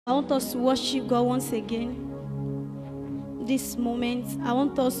I want us to worship God once again. This moment, I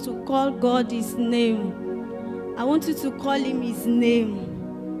want us to call God His name. I want you to call Him His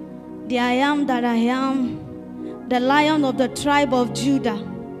name. The I am that I am, the Lion of the tribe of Judah,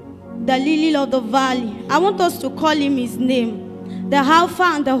 the Lily of the valley. I want us to call Him His name. The Alpha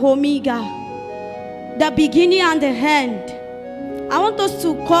and the Omega, the beginning and the end. I want us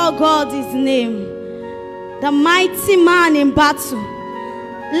to call God His name. The mighty man in battle.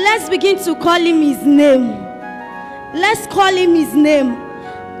 Let's begin to call Him His name. Let's call Him His name.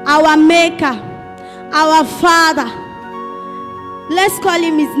 Our Maker, our Father. Let's call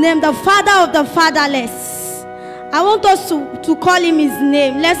Him His name. The Father of the fatherless. I want us to call Him His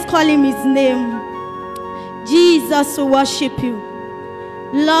name. Let's call Him His name. Jesus, we worship You.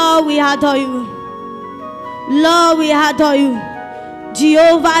 Lord, we adore You. Lord, we adore You.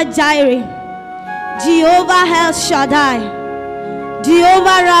 Jehovah Jireh, Jehovah El Shaddai,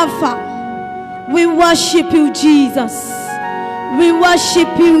 Jehovah Rapha, we worship You, Jesus. We worship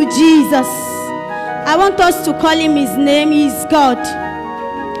You, Jesus. I want us to call Him His name. He is God.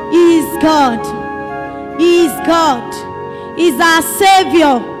 He is God. He is God. He is our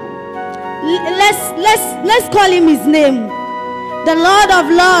Savior. Let's call Him His name. The Lord of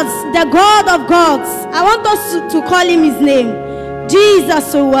Lords, the God of gods. I want us to call Him His name.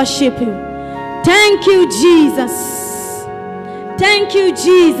 Jesus, we worship You. Thank You, Jesus. Thank You,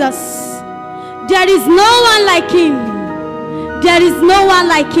 Jesus. There is no one like Him. There is no one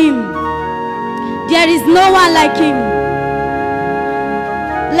like Him. There is no one like Him.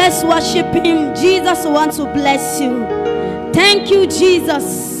 Let's worship Him. Jesus, we want to bless You. Thank You,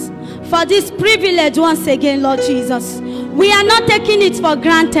 Jesus, for this privilege once again, Lord Jesus. We are not taking it for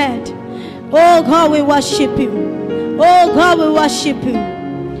granted. Oh God, we worship You. Oh God, we worship You.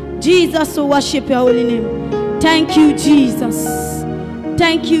 Jesus, we worship Your holy name. Thank You, Jesus.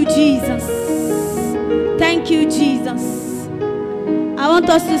 Thank You, Jesus. Thank You, Jesus. I want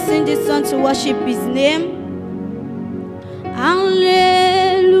us to sing this song to worship His name. Hallelujah.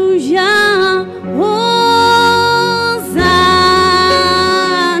 Hosanna.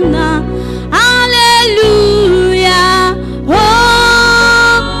 Hallelujah. Hosanna.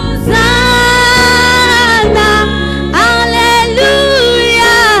 Hallelujah.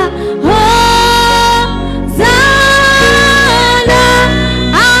 Hosanna.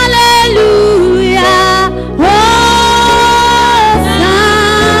 Hallelujah. Hosanna.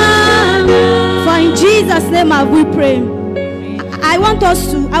 For in Jesus' name have we pray. I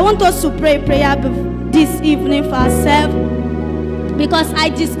want us to pray prayer this evening for ourselves, because I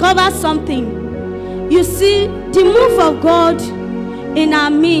discovered something. You see, the move of God in our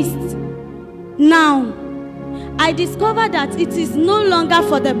midst now, I discovered that it is no longer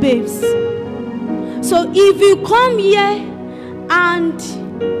for the babes. So if you come here and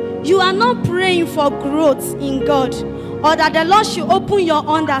you are not praying for growth in God, or that the Lord should open your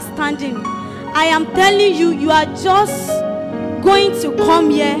understanding, I am telling you, you are just going to come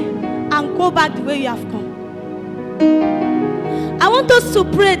here and go back the way you have come. I want us to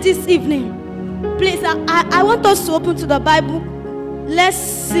pray this evening. Please, I want us to open to the Bible. Let's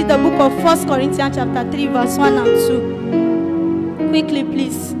see the book of 1 Corinthians chapter 3, verse 1 and 2. Quickly,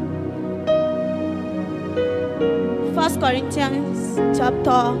 please. 1 Corinthians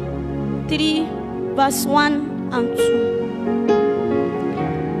chapter 3, verse 1 and 2.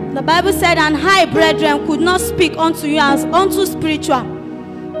 The Bible said, and I, brethren, could not speak unto you as unto spiritual,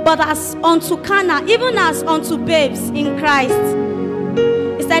 but as unto carnal, even as unto babes in Christ.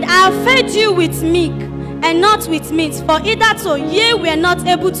 He said, I have fed you with milk and not with meat, for hitherto ye were not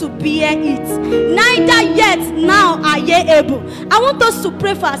able to bear it, neither yet now are ye able. I want us to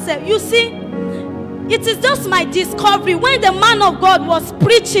pray for ourselves. You see, it is just my discovery when the man of God was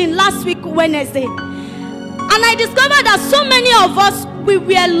preaching last week Wednesday, and I discovered that so many of us, we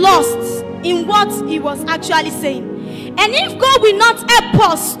were lost in what he was actually saying. And if God will not help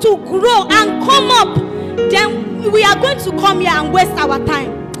us to grow and come up, then we are going to come here and waste our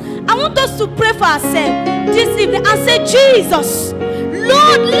time. I want us to pray for ourselves this evening and say, Jesus,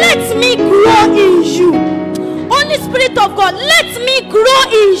 Lord, let me grow in You. Holy Spirit of God, let me grow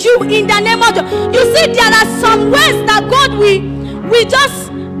in You in the name of Jesus. You see, there are some ways that God we just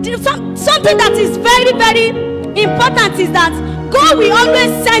do something that is very, very important, is that God will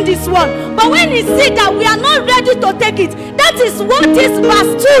always send His word. But when He sees that we are not ready to take it, that is what this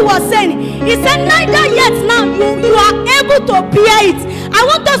verse 2 was saying. He said, neither yet now you are able to bear it. I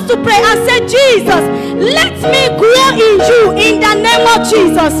want us to pray and say, Jesus, let me grow in You in the name of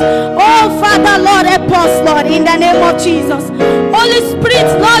Jesus. Oh Father, Lord, help us, Lord, in the name of Jesus. Holy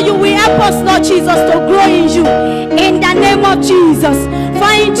Spirit, Lord, You will help us, Lord Jesus, to grow in You in the name of Jesus. For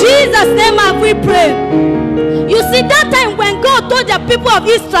in Jesus' name have we prayed. You see, that time when God told the people of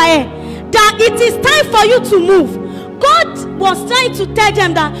Israel that it is time for you to move, God was trying to tell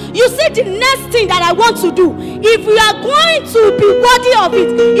them that, you see, the next thing that I want to do, if you are going to be worthy of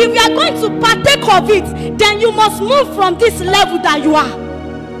it, if you are going to partake of it, then you must move from this level that you are.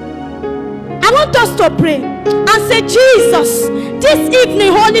 I want us to pray and say, Jesus, this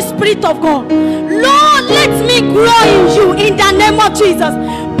evening, Holy Spirit of God, Lord, let me grow in you in the name of Jesus.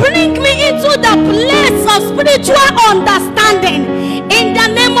 Bring me into the place of spiritual understanding in the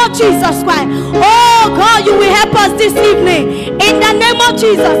name of Jesus Christ. Oh God, you will help us this evening in the name of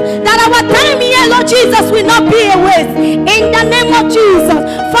Jesus, that our time here, Lord Jesus, will not be a waste in the name of Jesus.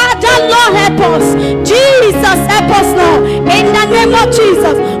 Father, Lord, help us. Jesus, help us now in the name of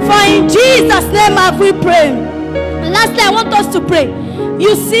Jesus. For in Jesus' name have we prayed. Lastly, I want us to pray.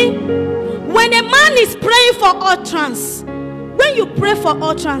 You see, when a man is praying for utterance, when you pray for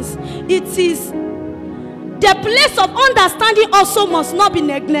utterance, it is the place of understanding also must not be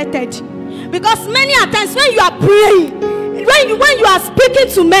neglected. Because many a times when you are praying, when you are speaking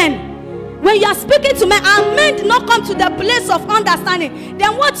to men, and men do not come to the place of understanding,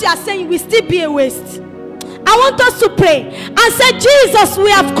 then what you are saying will still be a waste. I want us to pray and say, Jesus, we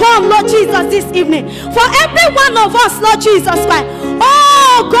have come, Lord Jesus, this evening. For every one of us, Lord Jesus Christ,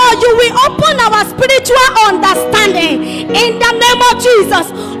 oh God, you will open our spiritual understanding in the name of Jesus.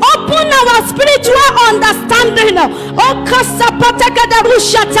 Open our spiritual understanding. Oh, kasapataka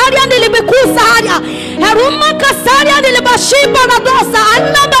darusha taria nilibikusa haria. Heruma kasaria nilibashiba na dosa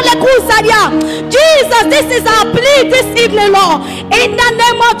anamba lekusaria. Jesus, this is our plea this evening, Lord. In the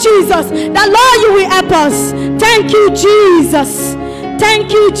name of Jesus, the Lord, you will help us. Thank you, Jesus.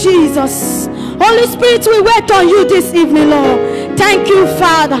 Thank you, Jesus. Holy Spirit, we wait on you this evening, Lord. Thank you,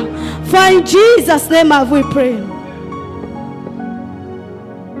 Father. For in Jesus' name have we prayed.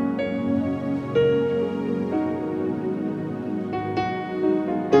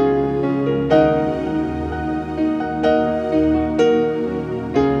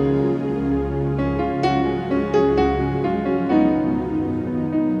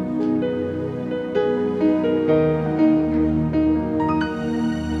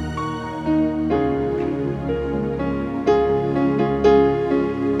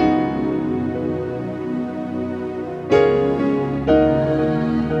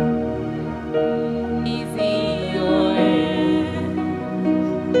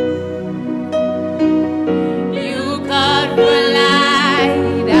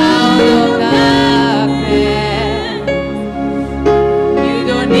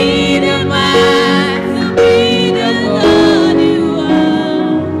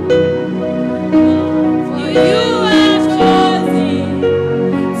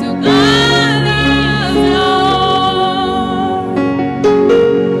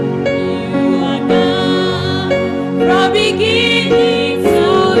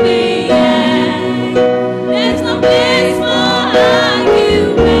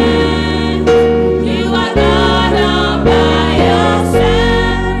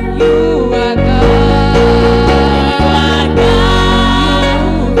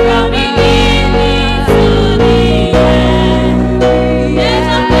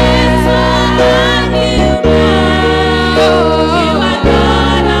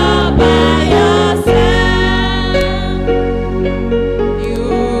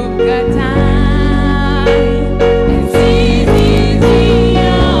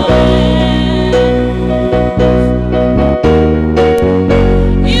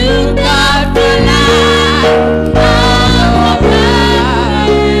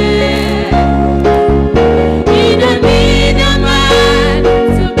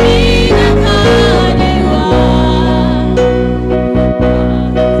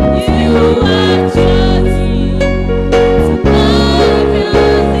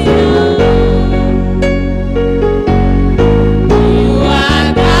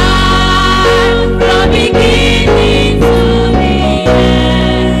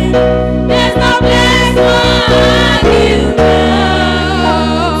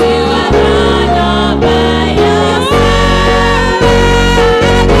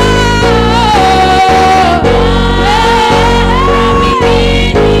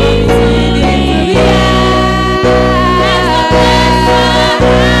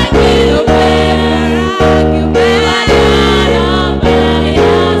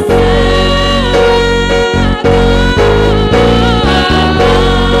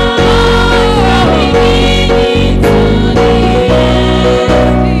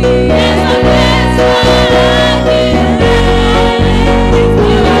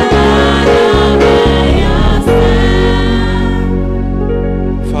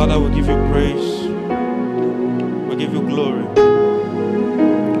 We give you praise. We give you glory.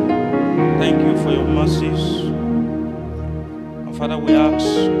 Thank you for your mercies. And Father, we ask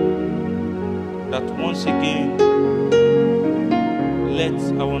that once again, let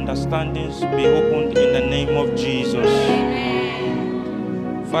our understandings be opened in the name of Jesus.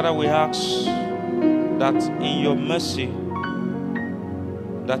 Father, we ask that in your mercy,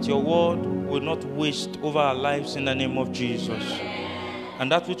 that your word will not waste over our lives in the name of Jesus. And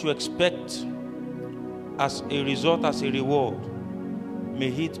that which you expect as a result, as a reward, may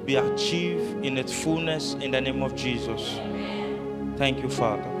it be achieved in its fullness in the name of Jesus. Thank you,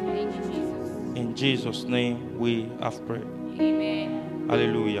 Father. In Jesus' name we have prayed. Amen.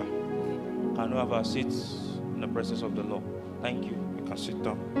 Hallelujah. Can we have our seats in the presence of the Lord? Thank you. You can sit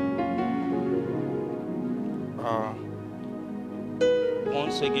down.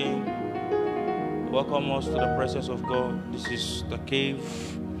 Once again, welcome us to the presence of God. This is the cave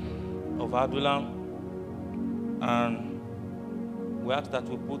of Adullam, and we ask that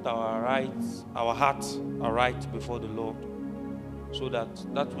we put our hearts right before the Lord, so that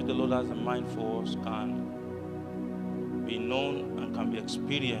which the Lord has in mind for us can be known and can be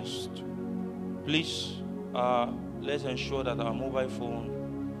experienced. Please, let's ensure that our mobile phone,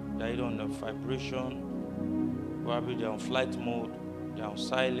 they're either on the vibration, probably they're on flight mode, they're on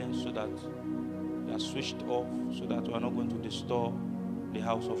silent, so that they are switched off, so that we are not going to disturb the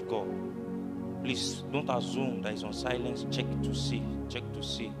house of God. Please don't assume that it's on silence. Check to see, check.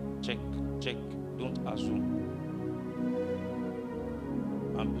 Don't assume.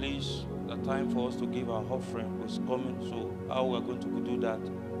 And please, the time for us to give our offering was coming. So how we are going to do that?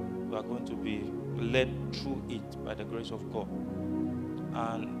 We are going to be led through it by the grace of God.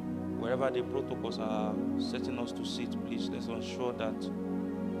 And wherever the protocols are setting us to sit, please let's ensure that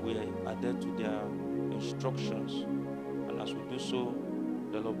we adhere to their instructions. And as we do so,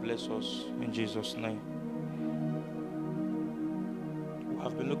 the Lord bless us in Jesus' name. We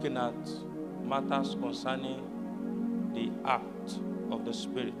have been looking at matters concerning the act of the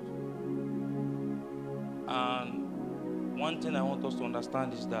Spirit. And one thing I want us to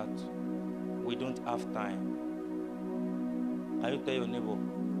understand is that we don't have time. Can you tell your neighbor,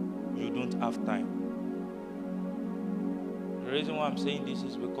 you don't have time? The reason why I'm saying this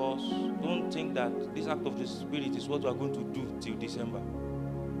is because don't think that this act of the Spirit is what we are going to do till December.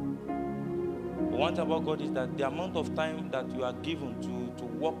 But one thing about God is that the amount of time that you are given to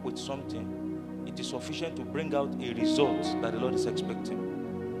work with something, it is sufficient to bring out a result that the Lord is expecting.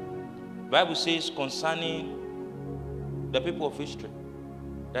 The Bible says concerning the people of history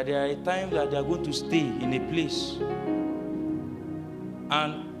that there are a time that they are going to stay in a place,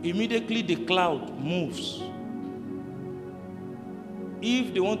 and immediately the cloud moves.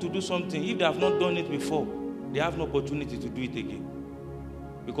 If they want to do something, if they have not done it before, they have no opportunity to do it again.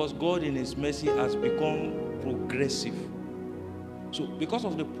 Because God in His mercy has become progressive. So because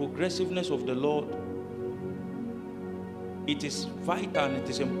of the progressiveness of the Lord, it is vital and it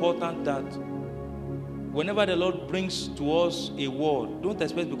is important that whenever the Lord brings to us a word, don't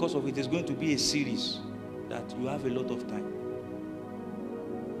expect because of it is going to be a series that you have a lot of time.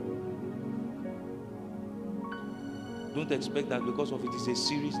 Don't expect that because of it is a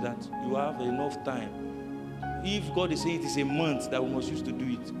series that you have enough time. If God is saying it is a month that we must use to do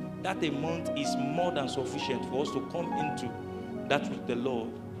it, that a month is more than sufficient for us to come into that which the Lord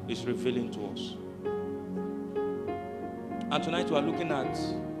is revealing to us. And tonight we are looking at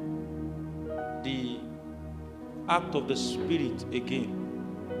the act of the Spirit again.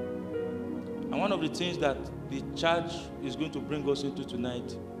 And one of the things that the church is going to bring us into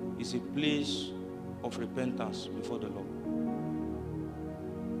tonight is a place of repentance before the Lord.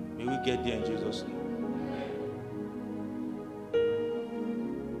 May we get there in Jesus' name.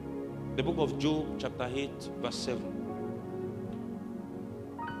 The book of Job, chapter 8, verse 7.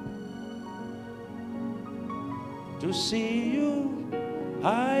 To see you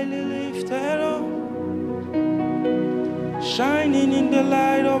highly lifted up, shining in the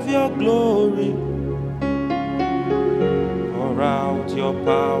light of your glory, pour out your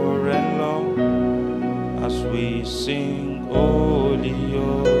power and love as we sing, holy,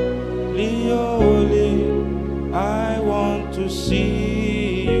 holy, holy. I want to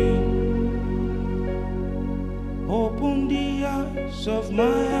see you. Open the eyes of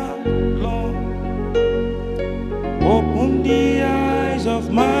my heart, Lord. Open the eyes of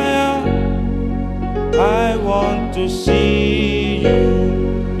my heart. I want to see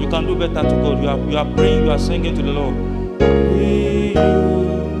you. You can do better to God. You are praying, you are singing to the Lord.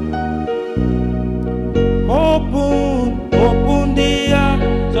 Open the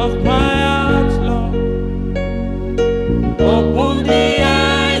eyes of my heart, Lord. Open the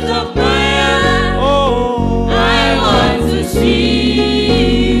eyes of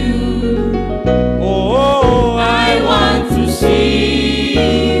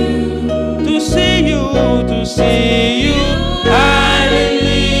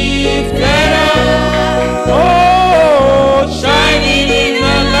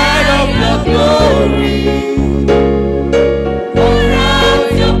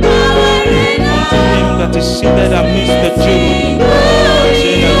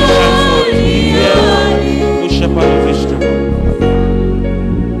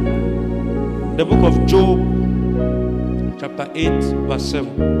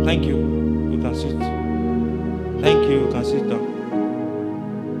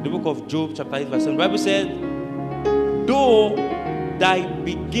The book of Job, chapter 8, verse 7. The Bible said, though thy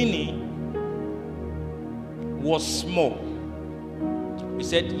beginning was small, he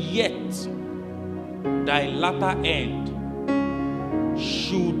said, yet thy latter end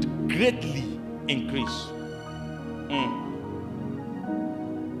should greatly increase.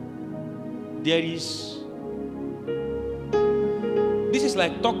 This is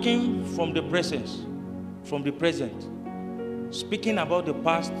like talking from the presence, from the present, speaking about the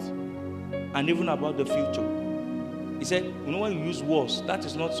past and even about the future. He said, you know, when you use words, that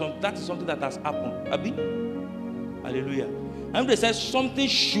is something that has happened. Abi? Hallelujah. And they said something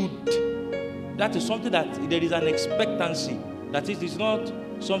should. That is something that there is an expectancy. That it is not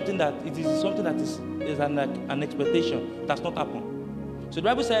something that is an expectation that's not happened. So the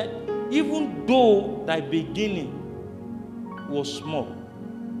Bible said, even though thy beginning was small,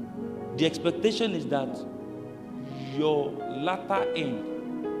 the expectation is that your latter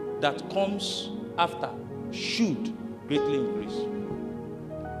end that comes after should greatly increase.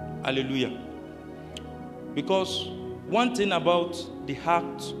 Hallelujah. Because one thing about the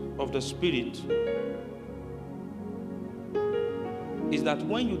heart of the Spirit is that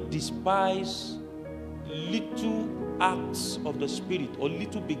when you despise little acts of the Spirit or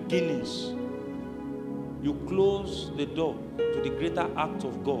little beginnings, you close the door to the greater act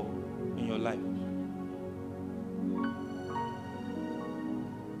of God in your life.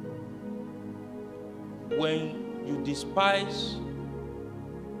 When you despise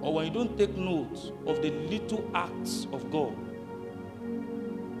or when you don't take note of the little acts of God,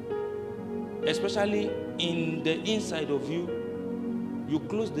 especially in the inside of you, you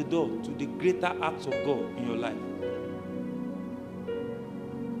close the door to the greater acts of God in your life.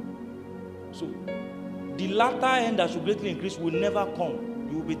 So, the latter end that should greatly increase will never come.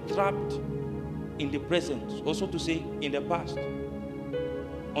 You will be trapped in the present, also to say in the past.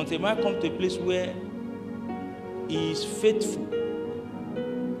 Until man comes to a place where he is faithful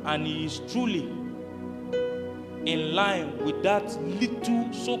and he is truly in line with that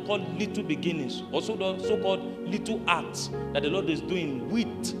little, so-called little beginnings, also the so-called little acts that the Lord is doing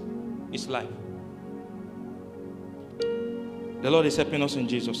with his life. The Lord is helping us in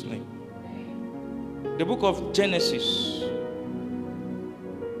Jesus' name. The book of Genesis,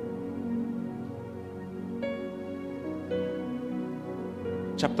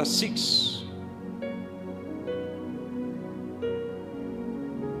 chapter 6.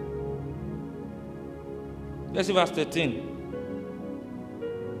 Let's see verse 13.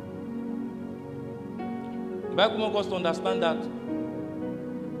 The Bible wants us to understand that,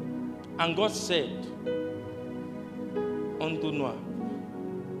 and God said unto Noah,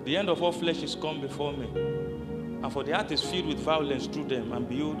 the end of all flesh is come before me, and for the earth is filled with violence through them, and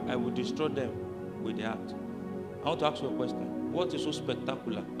behold, I will destroy them with the earth. I want to ask you a question. What is so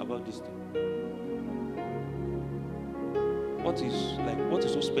spectacular about this thing? What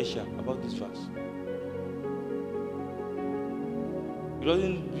is so special about this verse? It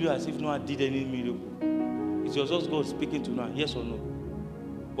doesn't feel as if Noah did any miracle. It was just God speaking to Noah, yes or no.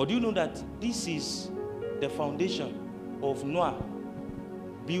 But do you know that this is the foundation of Noah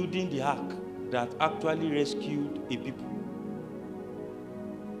building the ark that actually rescued a people?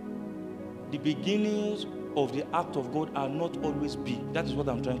 The beginnings of the act of God are not always big. That is what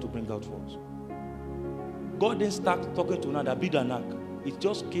I'm trying to bring out for us. God didn't start talking to Noah that build an ark. It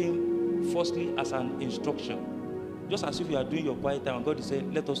just came firstly as an instruction. Just as if you are doing your quiet time and God is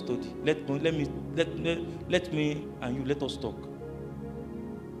saying, let us study. Let me and you, let us talk.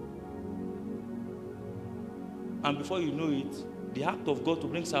 And before you know it, the act of God to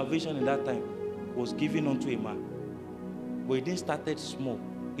bring salvation in that time was given unto a man. But it didn't start small.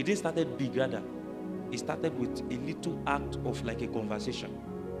 It didn't start big, rather. It started with a little act of like a conversation.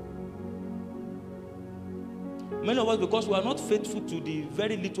 Many of us, because we are not faithful to the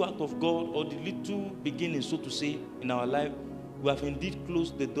very little act of God or the little beginning, so to say, in our life, we have indeed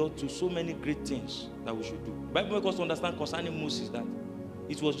closed the door to so many great things that we should do. The Bible makes us to understand concerning Moses that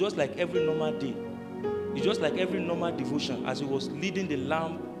it was just like every normal day. It's just like every normal devotion as he was leading the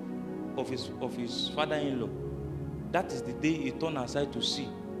lamb of his father-in-law. That is the day he turned aside to see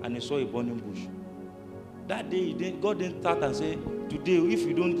and he saw a burning bush. That day, God didn't start and say, today, if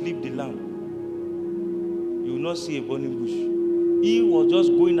you don't leave the lamb, you will not see a burning bush. He was just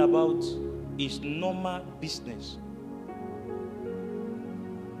going about his normal business.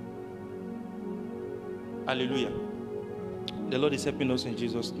 Hallelujah. The Lord is helping us in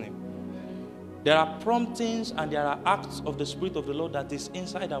Jesus' name. There are promptings and there are acts of the Spirit of the Lord that is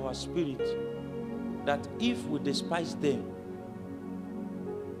inside our spirit that if we despise them,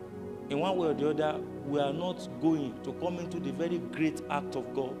 in one way or the other, we are not going to come into the very great act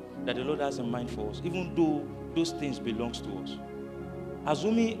of God that the Lord has in mind for us, even though those things belongs to us.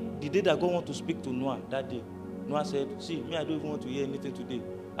 Assuming the day that God wants to speak to Noah that day, Noah said, see, me, I don't even want to hear anything today.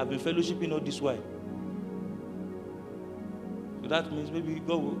 I've been fellowshipping all this while. So that means maybe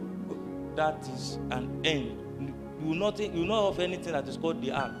God will, that is an end. You will not have anything that is called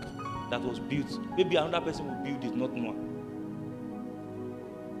the ark that was built. Maybe another person will build it, not Noah.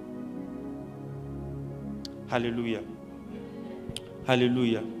 Hallelujah.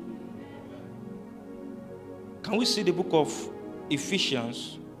 Hallelujah. Can we see the book of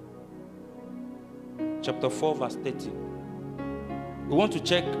Ephesians, chapter 4, verse 30? We want to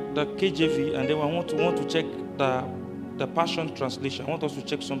check the KJV, and then we want to check the Passion Translation. I want us to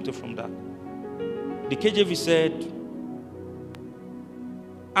check something from that. The KJV said,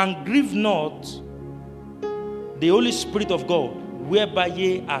 and grieve not the Holy Spirit of God, whereby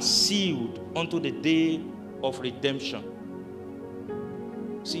ye are sealed unto the day of redemption.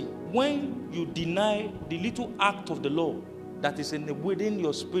 See, when you deny the little act of the Lord that is within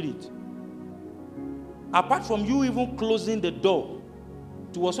your spirit, apart from you even closing the door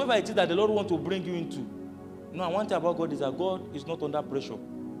to whatsoever it is that the Lord wants to bring you into, no, one thing about God is that God is not under pressure.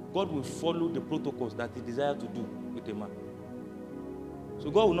 God will follow the protocols that He desires to do with a man. So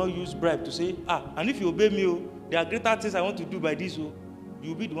God will not use bribe to say, and if you obey me, there are greater things I want to do by this,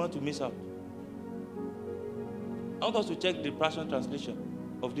 you'll be the one to miss out. I want us to check the Passion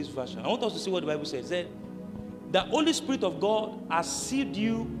Translation of this version. I want us to see what the Bible says. It said, the Holy Spirit of God has sealed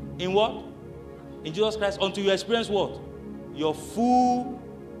you in what? In Jesus Christ, until you experience what? Your full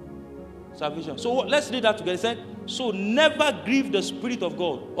salvation. So let's read that together. It said, so never grieve the Spirit of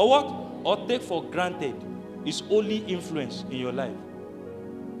God, or what? Or take for granted His holy influence in your life.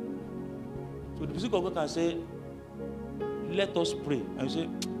 So the Spirit of God can say, let us pray. And you say,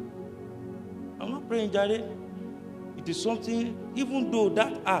 I'm not praying, Jare. It is something, even though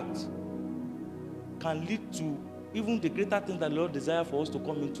that act can lead to even the greater things that the Lord desires for us to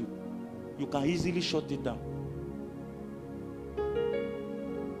come into, you can easily shut it down.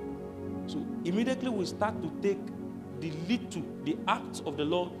 So immediately we start to take the acts of the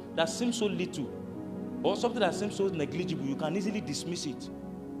Lord that seems so little, or something that seems so negligible, you can easily dismiss it.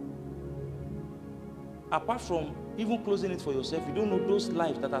 Apart from even closing it for yourself, you don't know those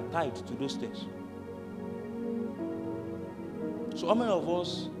lives that are tied to those things. So how many of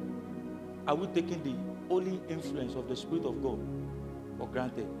us are we taking the holy influence of the Spirit of God for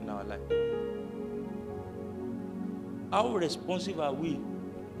granted in our life? How responsive are we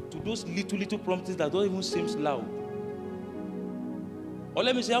to those little promptings that don't even seem loud? Or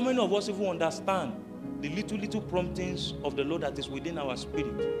let me say, how many of us even understand the little promptings of the Lord that is within our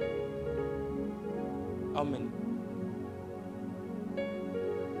spirit? How many?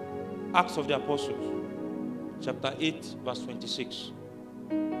 Acts of the Apostles, chapter 8, verse 26.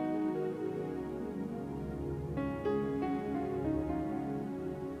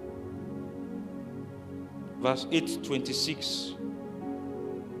 Verse 8, 26.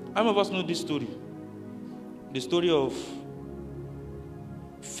 How many of us know this story? The story of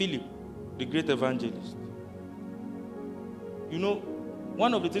Philip, the great evangelist. You know,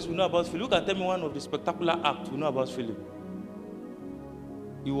 one of the things we know about Philip, you can tell me one of the spectacular acts we know about Philip.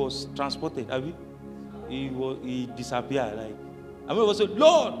 He was transported. He disappeared. Like, I mean, he said,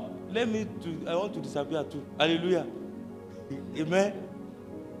 Lord, I want to disappear too. Hallelujah. Amen.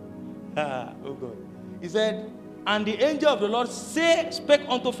 Oh God. He said, and the angel of the Lord spake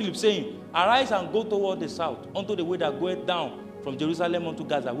unto Philip, saying, arise and go toward the south, unto the way that goeth down from Jerusalem unto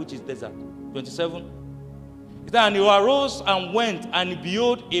Gaza, which is desert. 27. He said, and he arose and went, and he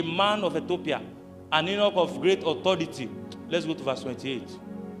beheld a man of Ethiopia, an eunuch of great authority. Let's go to verse 28.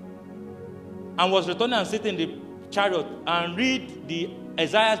 And was returning and sitting in the chariot, and read the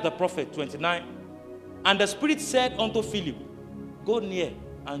Isaiah the prophet, 29. And the Spirit said unto Philip, go near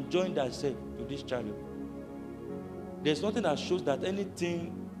and join thyself to this chariot. There's nothing that shows that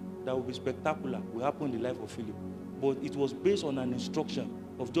anything that will be spectacular will happen in the life of Philip. But it was based on an instruction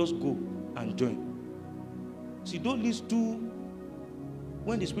of just go and join. See, don't listen to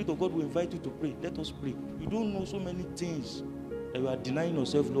when the Spirit of God will invite you to pray. Let us pray. You don't know so many things that you are denying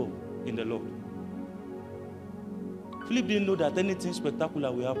yourself love in the Lord. Philip didn't know that anything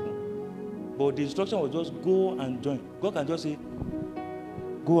spectacular will happen. But the instruction was just go and join. God can just say,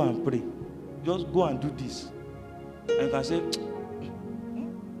 go and pray. Just go and do this. And you can say,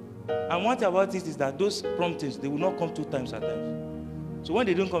 and one thing about it is that those promptings, they will not come 2 times at times. So when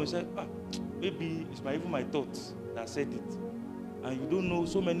they don't come, you say, maybe it's even my thoughts that said it. And you don't know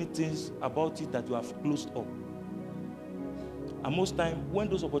so many things about it that you have closed up. And most times, when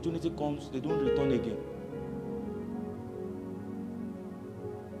those opportunity comes, they don't return again.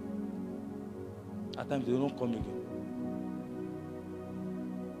 At times, they don't come again.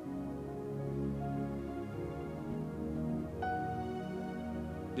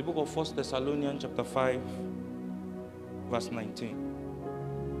 The book of 1 Thessalonians chapter 5, verse 19.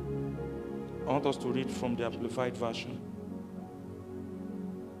 I want us to read from the Amplified Version.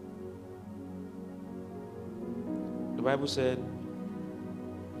 The Bible said,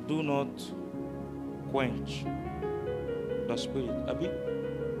 do not quench the Spirit. Abi,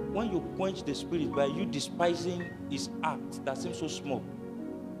 when you quench the Spirit by you despising his act that seems so small,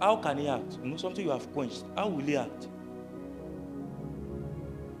 how can he act? You know, something you have quenched. How will he act?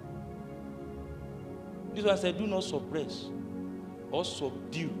 This one said, do not suppress or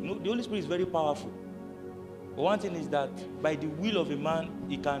subdue. You know, the Holy Spirit is very powerful. But one thing is that by the will of a man,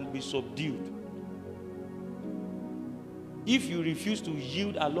 he can be subdued. If you refuse to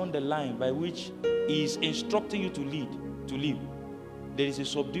yield along the line by which he is instructing you to live, there is a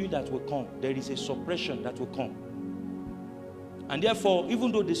subduing that will come. There is a suppression that will come. And therefore,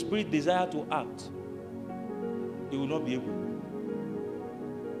 even though the Spirit desires to act, he will not be able.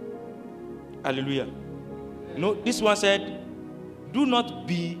 Hallelujah. No, this one said, do not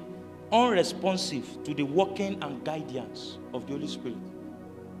be unresponsive to the working and guidance of the Holy Spirit.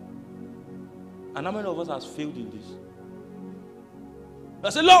 And how many of us has failed in this? I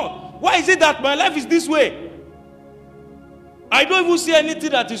say, Lord, why is it that my life is this way? I don't even see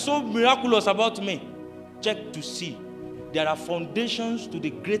anything that is so miraculous about me. Check to see. There are foundations to the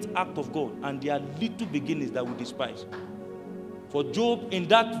great act of God, and there are little beginnings that we despise. For Job, in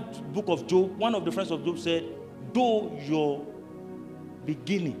that book of Job, one of the friends of Job said, though your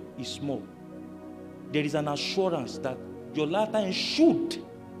beginning is small, there is an assurance that your latter end should.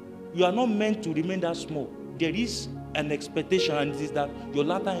 You are not meant to remain that small. There is an expectation, and it is that your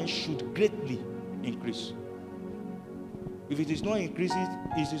latter end should greatly increase. If it is not increasing,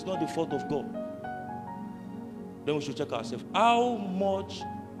 it is not the fault of God. Then we should check ourselves. How much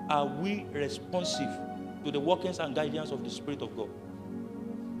are we responsive to the workings and guidance of the Spirit of God?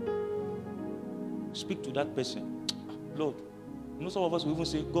 Speak to that person. Lord, you know, some of us will even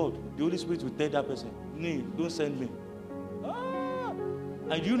say, God, the Holy Spirit will tell that person, no, don't send me.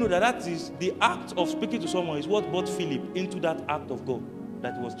 And you know that is the act of speaking to someone is what brought Philip into that act of God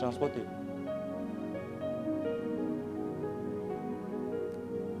that was transported.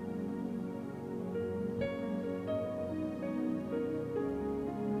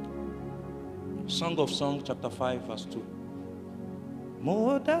 Song of Songs, chapter 5, verse 2.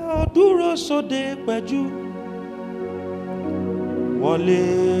 Mo dá dúró sóde pẹ̀jú, wọlé,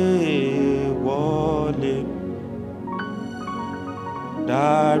 wọlé.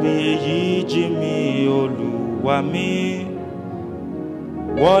 Dárí èyí jì mí, Olúwa mi.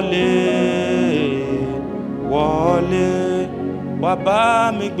 Wọlé, wọlé. Wá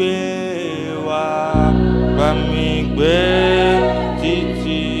bá mi gbé, wá bá mi gbé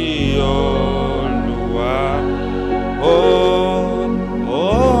títí Olúwa.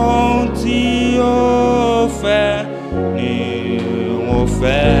 Ohun tí ó fẹ́ ni mo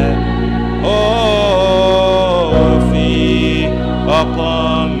fẹ́. Fi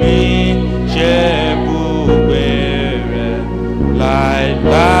ọkàn mi ṣe ibùgbé rẹ̀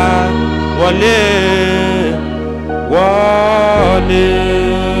láìláì. Wọlé, wọlé,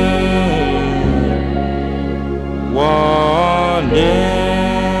 wọlé.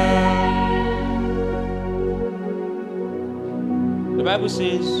 The Bible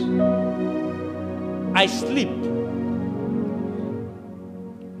says, I sleep,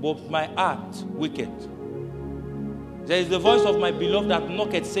 but my heart waketh. There is the voice of my beloved that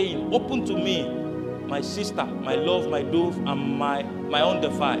knocketh, saying, open to me, my sister, my love, my dove, and my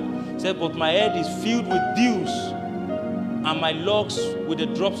undefiled. He said, but my head is filled with dews, and my locks with the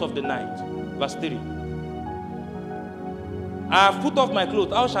drops of the night. Verse 3. I have put off my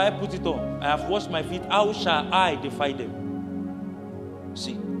clothes, how shall I put it on? I have washed my feet, how shall I defy them?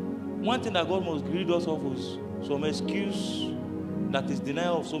 See, one thing that God must rid us of is some excuse that is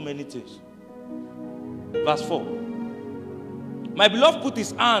denial of so many things. Verse 4. My beloved put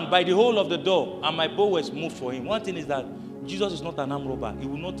his hand by the hole of the door, and my bowels moved for him. One thing is that Jesus is not an arm robber. He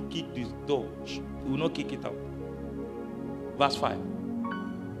will not kick this door. He will not kick it out. Verse 5.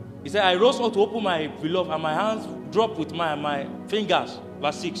 He said, I rose up to open my beloved, and my hands dropped with my fingers.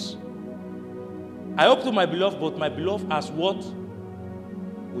 Verse 6. I opened to my beloved, but my beloved has what?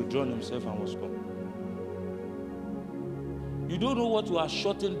 Withdrawn himself and was gone. You don't know what you are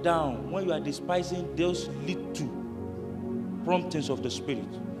shutting down when you are despising those little promptings of the Spirit.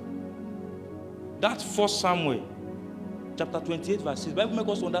 That 1 Samuel chapter 28, verse 6, the Bible makes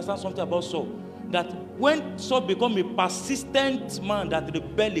us understand something about Saul. That when Saul became a persistent man that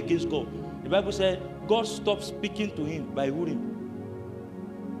rebelled against God, the Bible said God stopped speaking to him by Urim,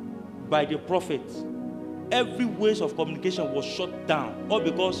 by the prophet. Every ways of communication was shut down, all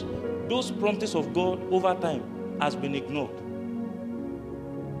because those promptings of God over time has been ignored.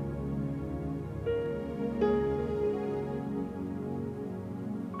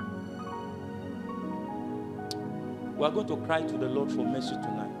 We are going to cry to the Lord for mercy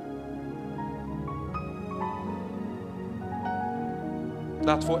tonight.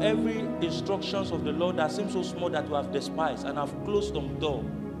 That for every instructions of the Lord that seems so small that we have despised and have closed the door,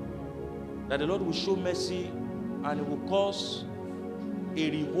 that the Lord will show mercy and it will cause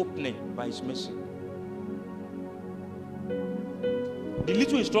a reopening by his mercy. The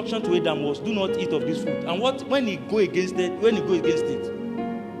little instruction to Adam was, do not eat of this fruit. And when he go against it,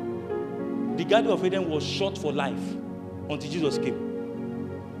 the Garden of Eden was shut for life until Jesus came.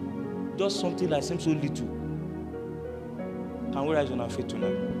 Just something that seems so little. Can we rise on our feet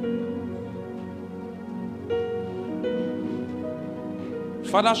tonight?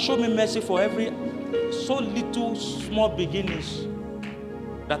 Father, show me mercy for every so little small beginnings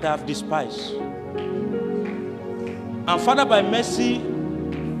that I have despised. And Father, by mercy,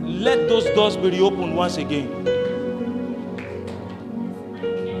 let those doors be reopened once again.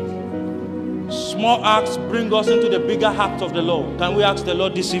 Small acts bring us into the bigger act of the Lord. Can we ask the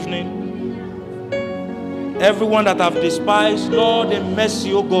Lord this evening? Everyone that I've despised, Lord, in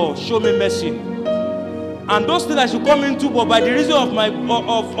mercy, oh God, show me mercy. And those things I should come into, but by the reason of my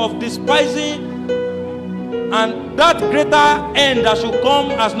despising, and that greater end that should come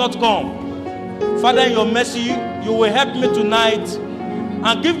has not come. Father, in your mercy, you will help me tonight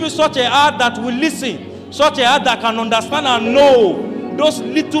and give me such a heart that will listen, such a heart that can understand and know those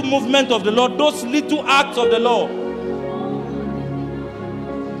little movements of the Lord, those little acts of the Lord.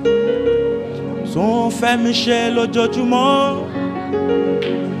 Son fẹ́ mi ṣe lójoojúmọ́,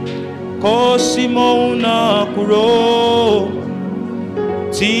 kò sí mò ń nà kúrò,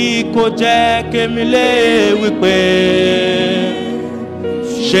 tí kò jẹ́ kémi lè wípé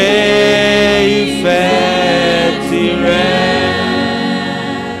ṣe ìfẹ́ tirẹ̀.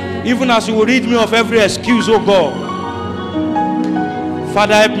 Even as you will rid me of every excuse, oh God,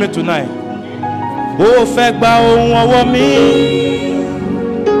 Father, help me tonight. Ó fẹ́ gba ohun ọwọ́ mi,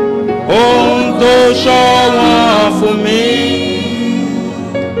 ohun tó ṣọ̀wọ́n fún mi,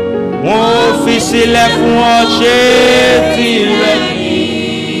 wọ́n fi sílẹ̀ fún ọ, ṣe tirẹ̀.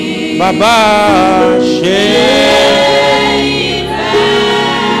 Bàbá, ṣe ìfẹ́.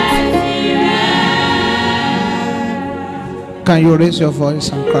 Can you raise your voice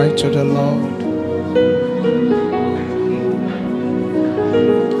and cry to the Lord?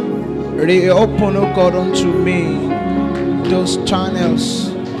 Reopen, O God, unto me those channels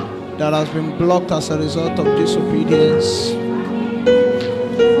that has been blocked as a result of disobedience.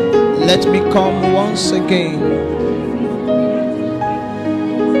 Let me come once again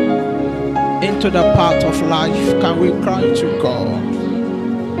into the path of life. Can we cry to God?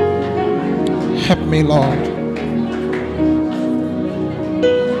 Help me, Lord.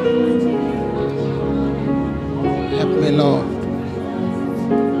 Help me, Lord.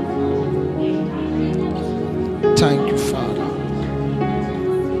 Thank you, Father.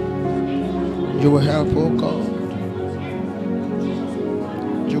 You will help, oh God.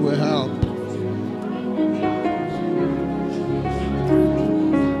 You will help.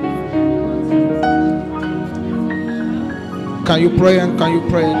 Can you pray and can you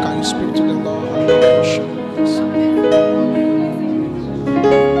pray? Can you speak to the Lord?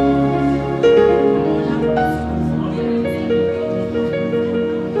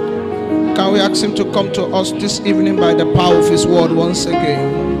 Can we ask him to come to us this evening by the power of his word once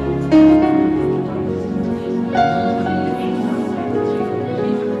again?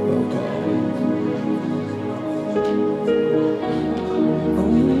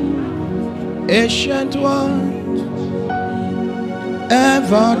 Ancient one,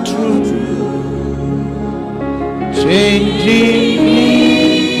 ever true, changing me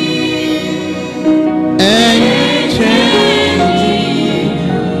and changing.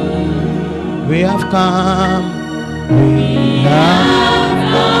 We have come, we have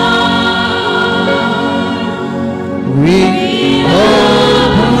come, we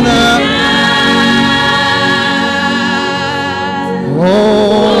open up. Oh,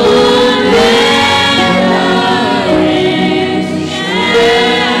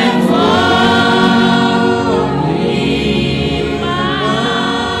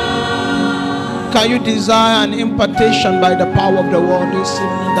 can you desire an impartation by the power of the word this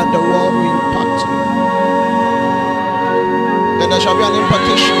evening, that the word will impact there shall be an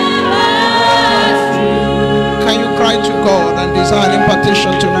impartation. Can you cry to God and desire an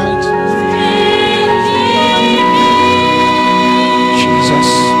impartation tonight? Jesus.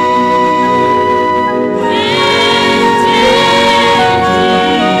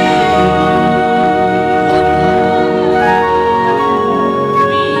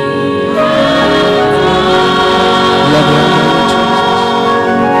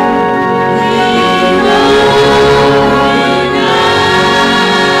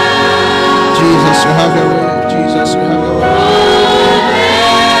 Jesus, you have your way. Jesus, you have your way.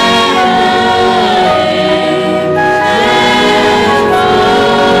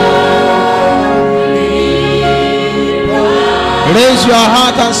 Raise your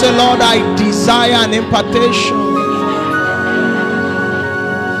heart and say, Lord, I desire an impartation.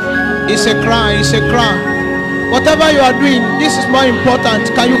 It's a cry, it's a cry. Whatever you are doing, this is more important.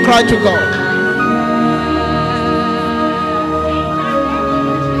 Can you cry to God?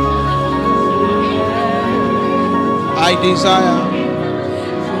 I desire.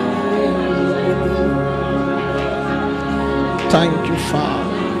 Thank you,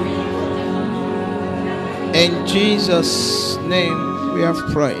 Father. In Jesus' name we have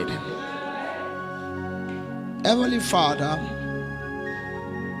prayed. Heavenly Father,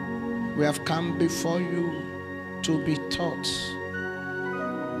 we have come before you to be taught.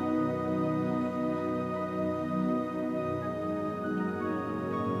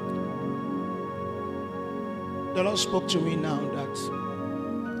 The Lord spoke to me now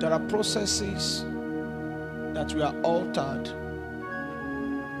that there are processes that we are altered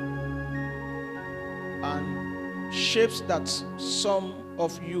and shapes that some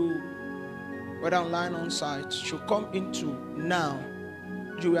of you, whether online or on site, should come into now.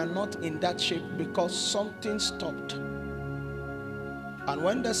 You are not in that shape because something stopped. And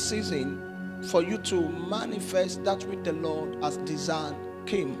when the season for you to manifest that which the Lord has designed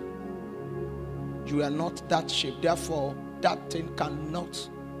came, you are not that shape. Therefore, that thing cannot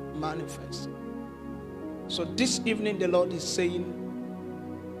manifest. So this evening, the Lord is saying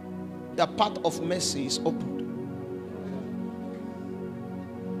the path of mercy is opened.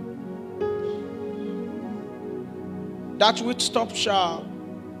 That which stopped shall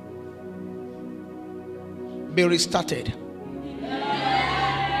be restarted.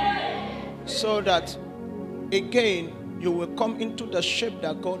 So that again, you will come into the shape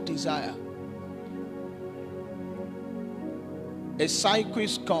that God desires. A cycle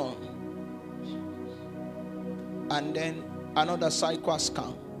is gone, and then another cycle has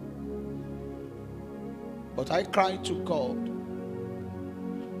come. But I cry to God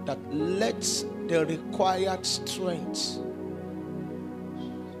that let the required strength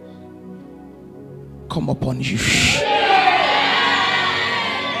come upon you.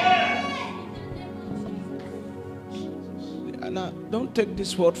 Now, don't take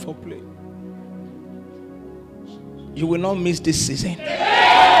this word for play. You will not miss this season.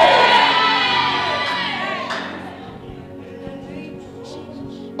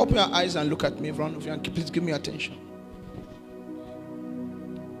 Open your eyes and look at me, everyone of you, and please give me attention.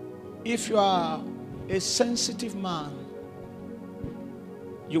 If you are a sensitive man,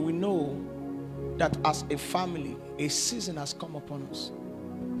 you will know that as a family, a season has come upon us.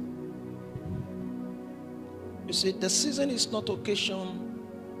 You see, the season is not occasioned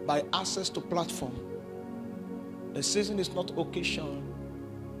by access to platform. The season is not occasioned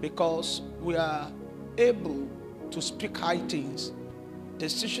because we are able to speak high things. The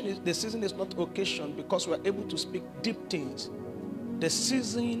season is not occasioned because we are able to speak deep things. The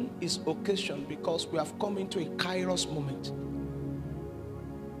season is occasioned because we have come into a Kairos moment.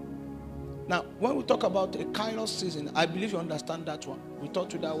 Now, when we talk about a Kairos season, I believe you understand that one. We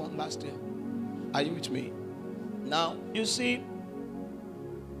talked to that one last year. Are you with me? Now, you see,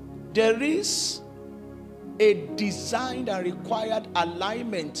 there is a designed and required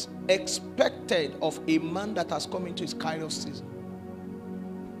alignment expected of a man that has come into his Kairos season.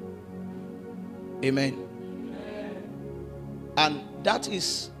 Amen. And that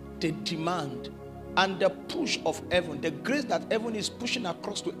is the demand and the push of heaven. The grace that heaven is pushing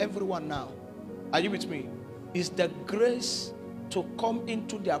across to everyone now. Are you with me? Is the grace to come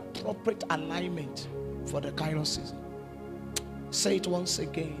into the appropriate alignment for the Kairos season. Say it once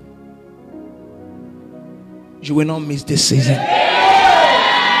again. You will not miss this season.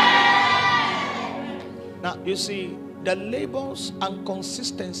 Now, you see, the labors and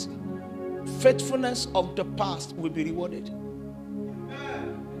consistency, faithfulness of the past will be rewarded.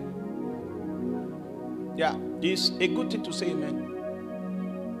 Yeah, it's a good thing to say amen.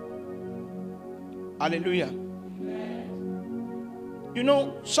 Hallelujah. You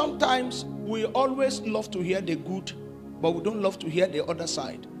know, sometimes we always love to hear the good but we don't love to hear the other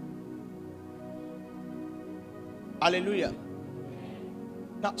side. Hallelujah.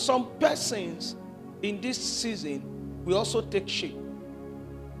 Now, some persons in this season will also take shape.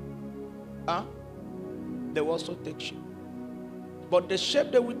 They will also take shape. But the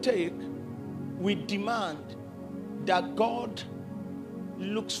shape they will take, we demand that God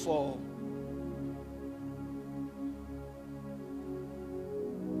looks for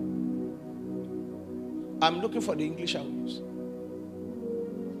I'm looking for the English I will use.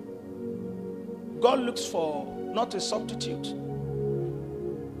 God looks for not a substitute.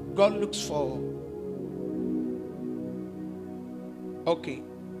 God looks for, okay,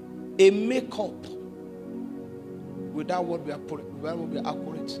 a makeup. Without what we are putting, without what we are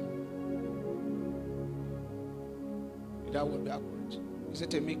accurate. Without what we are accurate. Is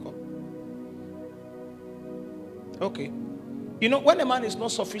it a makeup? Okay. You know, when a man is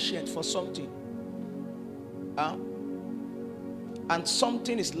not sufficient for something, and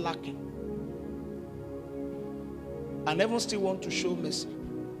something is lacking, and heaven still want to show mercy.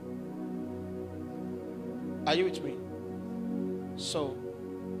 Are you with me? So,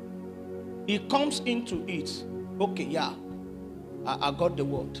 he comes into it. Okay, yeah, I got the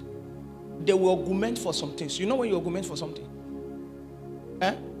word. They will augment for some things. You know when you augment for something?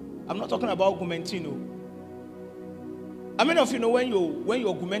 I'm not talking about augmenting. No. How many of you know when you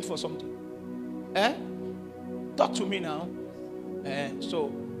augment for something? Talk to me now.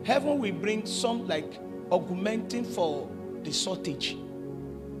 So heaven will bring some like augmenting for the shortage.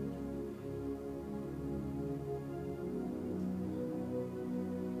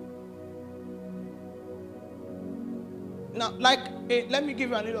 Now, like, let me give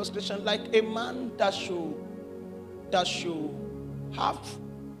you an illustration. Like a man that should have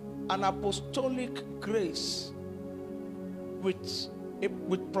an apostolic grace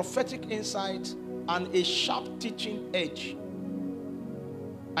with prophetic insight and a sharp teaching edge.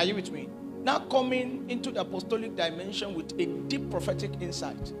 Are you with me? Now coming into the apostolic dimension with a deep prophetic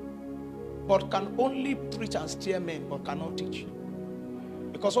insight, but can only preach and steer men, but cannot teach.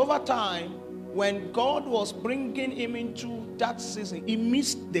 Because over time, when God was bringing him into that season, he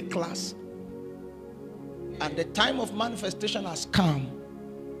missed the class. And the time of manifestation has come,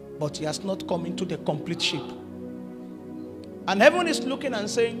 but he has not come into the complete shape. And heaven is looking and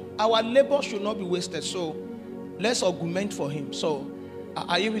saying, our labor should not be wasted, so let's augment for him. So,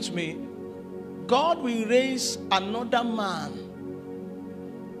 are you with me? God will raise another man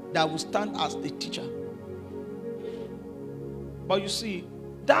that will stand as the teacher. But you see,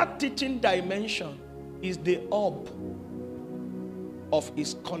 that teaching dimension is the hub of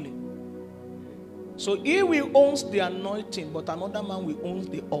his calling. So he will own the anointing, but another man will own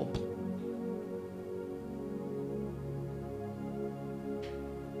the hub.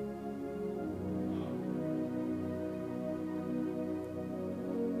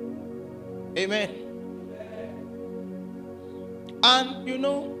 Amen. And you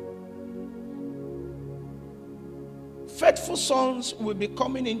know, faithful sons will be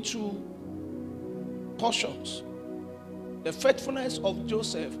coming into portions. The faithfulness of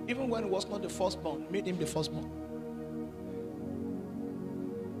Joseph, even when he was not the firstborn, made him the firstborn.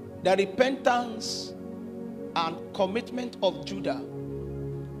 The repentance and commitment of Judah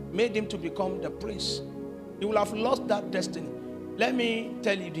made him to become the prince. He will have lost that destiny. Let me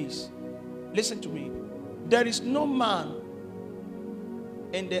tell you this. Listen to me. There is no man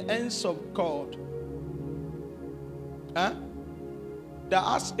in the hands of God that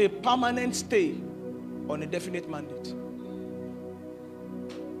has a permanent stay on a definite mandate.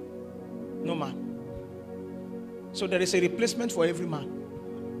 No man. So there is a replacement for every man.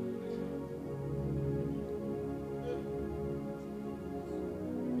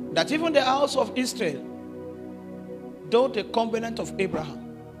 That even the house of Israel, though the covenant of Abraham,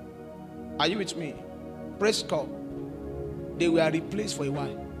 are you with me? Praise God. They were replaced for a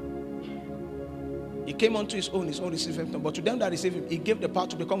while. He came unto his own received him. But to them that received him, he gave the power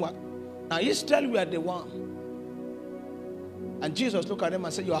to become what? Now Israel were the one. And Jesus looked at them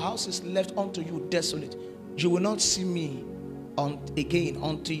and said, your house is left unto you desolate. You will not see me again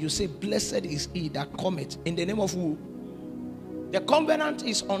until you say, blessed is he that cometh in the name of who? The covenant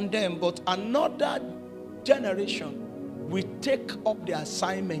is on them, but another generation will take up the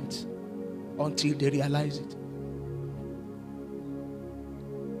assignment until they realize it.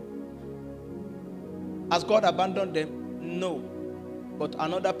 Has God abandoned them? No. But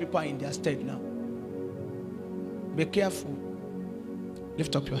another people are in their stead now. Be careful.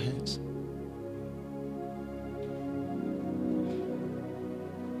 Lift up your hands.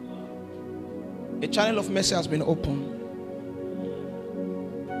 A channel of mercy has been opened.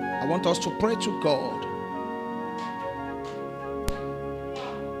 I want us to pray to God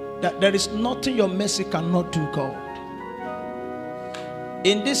that there is nothing your mercy cannot do, God.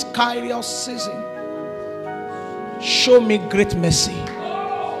 In this Kairos season, show me great mercy.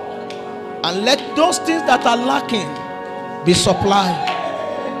 And let those things that are lacking be supplied.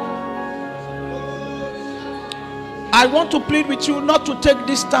 I want to plead with you not to take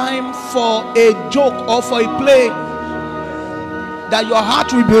this time for a joke or for a play, that your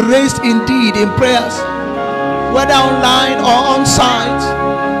heart will be raised indeed in prayers, whether online or on site.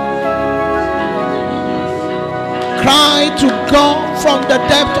 Cry to God from the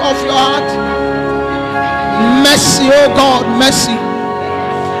depth of your heart. Mercy, oh God, mercy.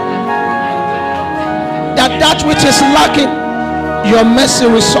 That which is lacking, your mercy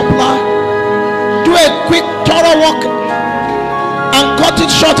will supply. Do a quick, thorough work and cut it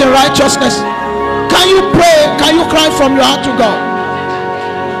short in righteousness. Can you pray? Can you cry from your heart to God?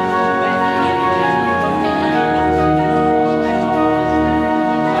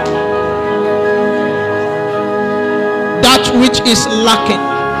 That which is lacking,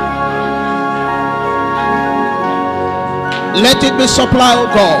 let it be supplied, oh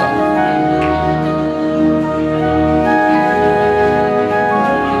God.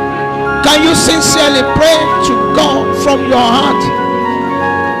 Can you sincerely pray to God from your heart?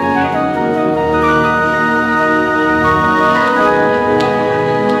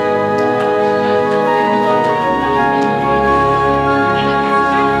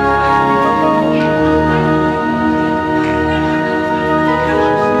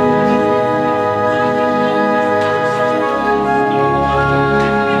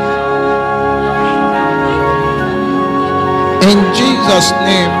 In Jesus'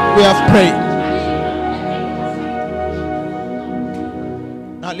 name we have prayed.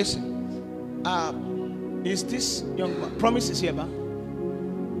 Now listen. Is this young man? Promise is here,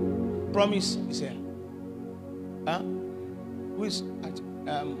 Promise is here. Who is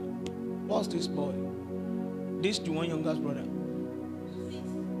what's this boy? This the one youngest brother.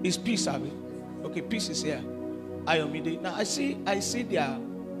 Is Peace, Abby? Okay, Peace is here. Ayomide. Now I see their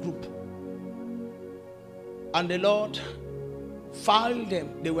group. And the Lord filed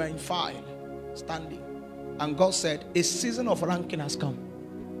them. They were in file, standing. And God said, a season of ranking has come.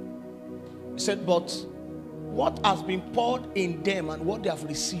 He said, but what has been poured in them and what they have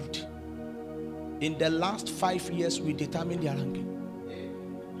received in the last 5 years will determine their ranking.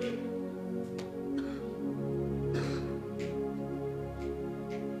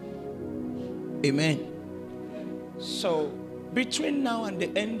 Amen. So between now and the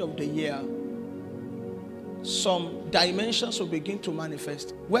end of the year, some dimensions will begin to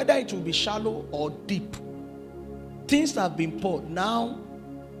manifest, whether it will be shallow or deep. Things that have been poured, now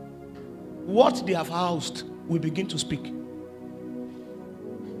what they have housed will begin to speak.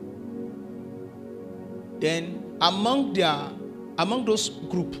 Then among those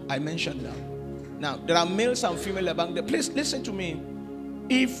group I mentioned now there are males and females among them. Please listen to me.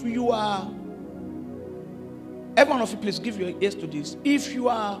 If you are, every one of you, please give your ears to this. If you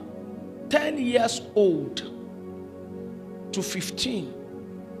are 10 years old to 15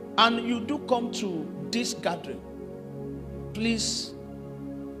 and you do come to this gathering, please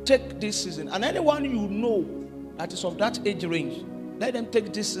take this season. And anyone you know that is of that age range, let them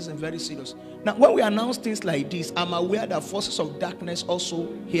take this season very serious. Now when we announce things like this, I'm aware that forces of darkness also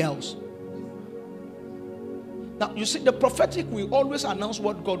hear us. Now you see, the prophetic will always announce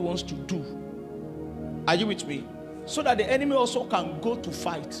what God wants to do. Are you with me? So that the enemy also can go to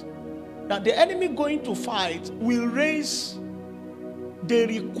fight. Now the enemy going to fight will raise the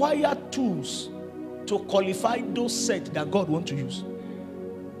required tools to qualify those sets that God wants to use.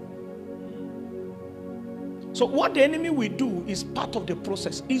 So what the enemy will do is part of the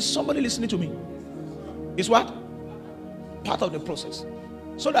process. Is somebody listening to me? Is what? Part of the process.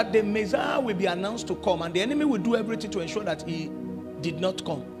 So that the Messiah will be announced to come, and the enemy will do everything to ensure that he did not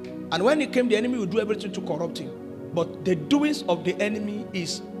come. And when he came, the enemy will do everything to corrupt him. But the doings of the enemy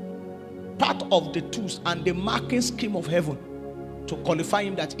is part of the tools and the marking scheme of heaven to qualify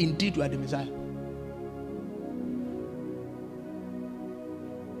him that indeed you are the Messiah.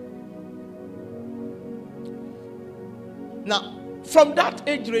 Now, from that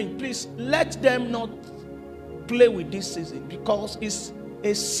age range, please let them not play with this season, because it's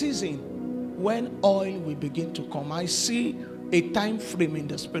a season when oil will begin to come. I see a time frame in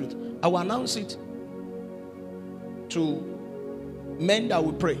the spirit. I will announce it to men that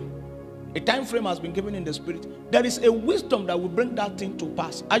will pray. A time frame has been given in the spirit. There is a wisdom that will bring that thing to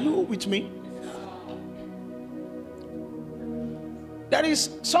pass. Are you with me? There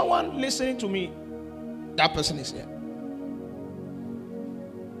is someone listening to me. That person is here.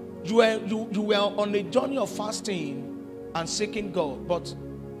 You were on a journey of fasting and seeking God, but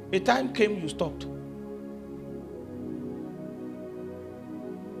A time came you stopped.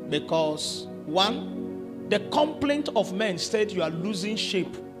 Because one, the complaint of men said you are losing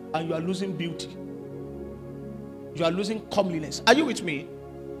shape and you are losing beauty. You are losing comeliness. Are you with me?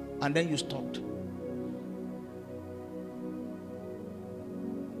 And then you stopped.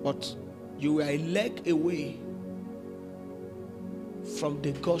 But you were a leg away from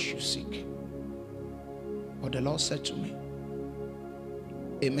the God you seek. But the Lord said to me,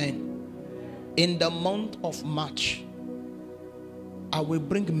 amen. In the month of March, I will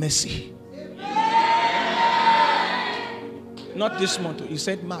bring mercy. Not this month. He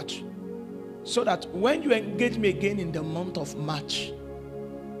said March. So that when you engage me again in the month of March,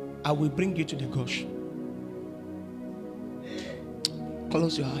 I will bring you to the Gosh.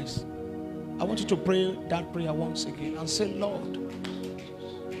 Close your eyes. I want you to pray that prayer once again and say, Lord,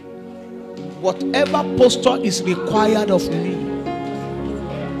 whatever posture is required of me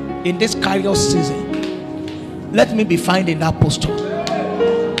in this career season, let me be found in that posture.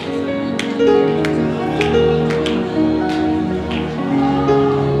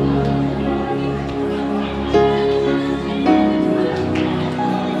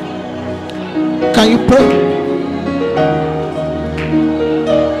 Can you pray?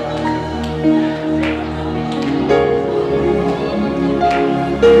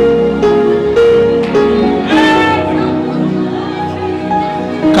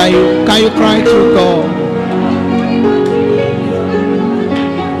 Can you cry to God?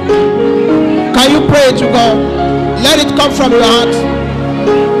 Can you pray to God? Let it come from your heart.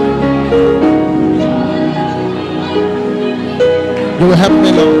 You will help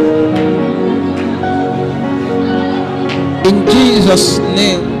me, Lord. In Jesus'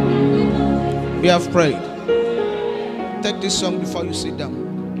 name, we have prayed. Take this song before you sit down.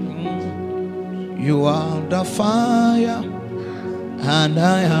 You are the fire, and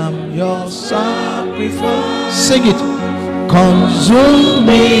I am your sacrifice. Sing it. Consume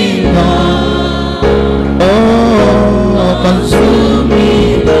me, Lord. Oh, consume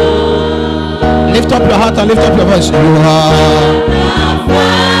me, Lord. Lift up your heart and lift up your voice. You are the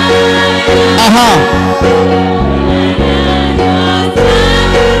fire.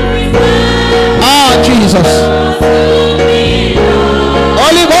 Ah, Jesus.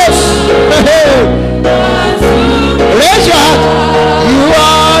 Holy Ghost. Raise your hand. You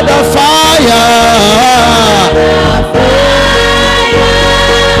are the fire,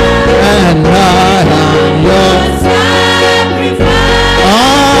 and I am your sacrifice.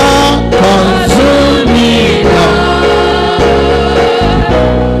 Ah, consume me, Lord.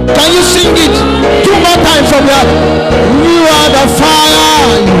 Can you sing it 2 more times from that? You are the fire.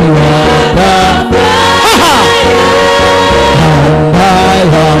 You are the fire, and I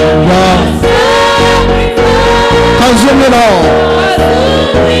am your sacrifice. Consume me, Lord.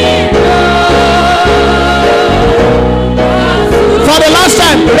 For the last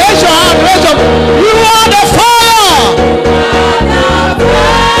time, raise your hand, raise up. You are the fire,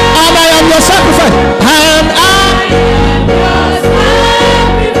 and I am your sacrifice. And I am your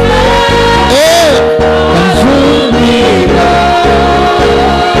sacrifice. Consume me, Lord.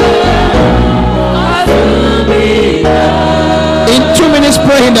 In 2 minutes,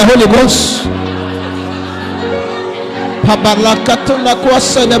 pray in the Holy Ghost. Habalakatuna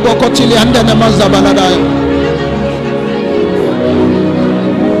kwasa ne bokotili ande ne mazabalada.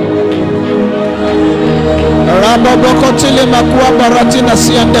 Rabo bokotili makua baratina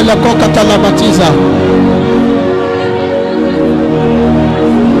siande le kokata la batiza.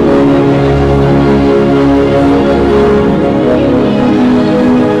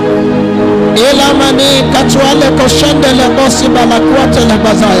 Ela mani katwale koshende le bosi balakwate le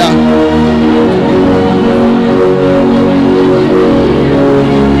bazaya.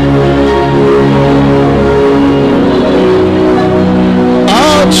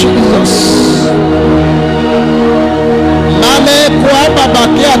 Jesus. Mane kwa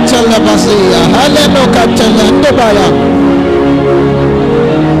babakia telebazia. Hallelujah telendebaya.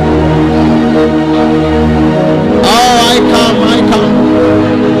 Oh, I come.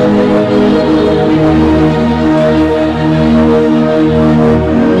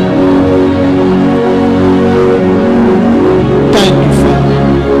 Thank you, Father.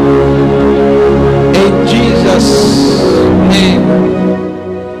 In Jesus' name.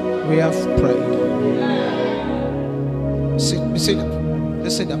 We have prayed. Sit down.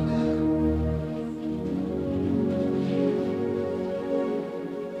 Let's sit down.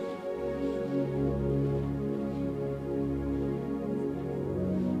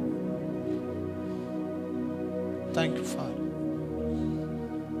 Thank you, Father.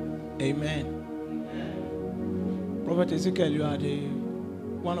 Amen. Prophet Ezekiel, you are the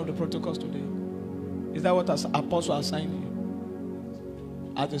one of the protocols today? Is that what as apostle assigned you?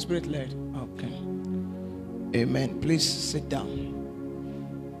 As the Spirit led? Okay. Amen. Please sit down.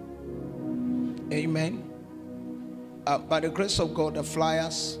 Amen. By the grace of God, the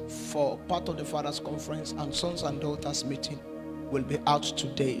flyers for part of the Father's Conference and Sons and Daughters meeting will be out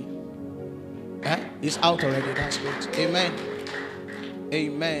today. It's out already. That's good. Amen.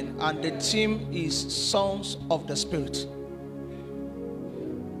 Amen. And the theme is Sons of the Spirit.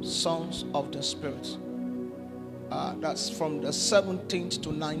 Sons of the Spirit. That's from the 17th to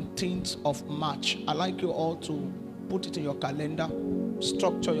 19th of March. I'd like you all to put it in your calendar,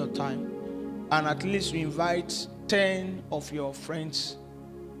 structure your time, and at least you invite 10 of your friends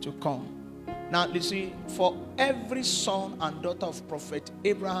to come. Now, you see, for every son and daughter of Prophet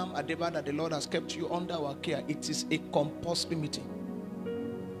Abraham Adebayo that the Lord has kept you under our care, it is a compulsory meeting.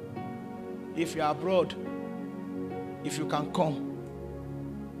 If you are abroad, if you can come,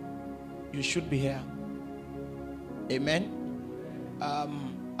 you should be here. Amen.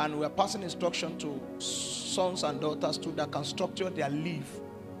 And we are passing instruction to sons and daughters too that can structure their leave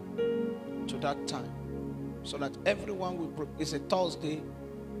to that time, so that everyone will. It's a Thursday,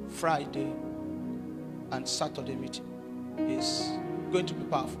 Friday, and Saturday meeting. It's going to be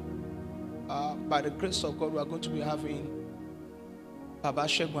powerful. By the grace of God, we are going to be having Baba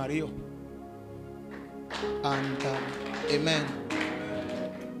Shegwario and Amen,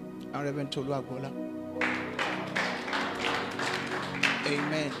 and Reverend KWARA.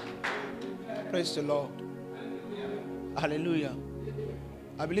 Amen. Praise the Lord. Hallelujah.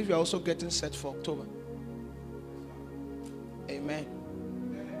 I believe you are also getting set for October. Amen.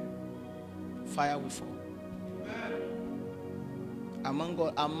 Fire will fall.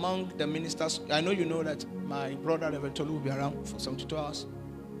 Among the ministers, I know you know that my brother Reverend Tolu will be around for 72 hours.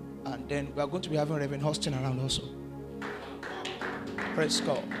 And then we are going to be having Reverend Austin around also. Praise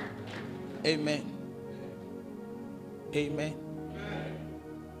God. Amen. Amen.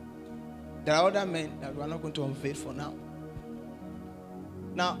 There are other men that we are not going to unveil for now.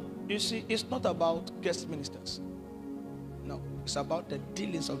 Now, you see, it's not about guest ministers. No, it's about the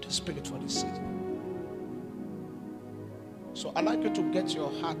dealings of the Spirit for this season. So I'd like you to get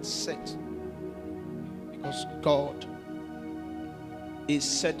your heart set, because God is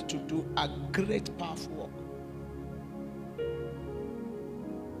set to do a great, powerful work.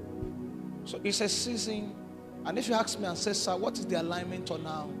 So it's a season, and if you ask me and say, sir, what is the alignment for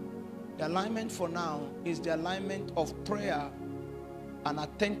now? The alignment for now is the alignment of prayer and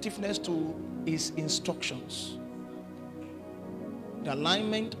attentiveness to his instructions. The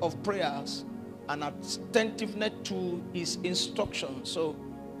alignment of prayers and attentiveness to his instructions. So,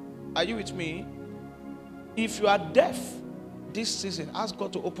 are you with me? If you are deaf this season, ask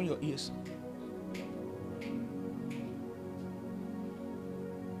God to open your ears.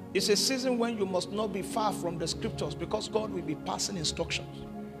 It's a season when you must not be far from the scriptures, because God will be passing instructions.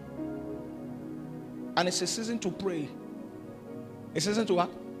 And it's a season to pray. A season to what?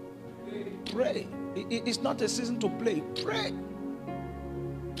 Pray. It's not a season to play. Pray.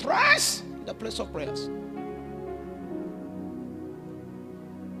 Press in the place of prayers.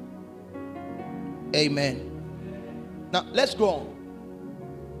 Amen. Now let's go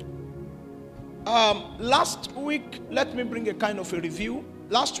on. Last week, let me bring a kind of a review.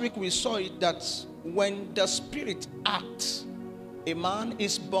 Last week we saw it that when the Spirit acts, a man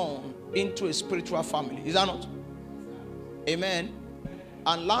is born into a spiritual family. Is that not? Amen.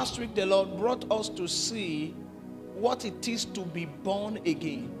 And last week the Lord brought us to see what it is to be born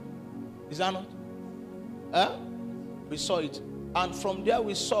again. Is that not? We saw it. And from there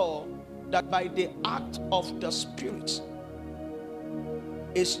we saw that by the act of the Spirit,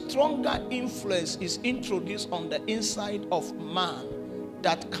 a stronger influence is introduced on the inside of man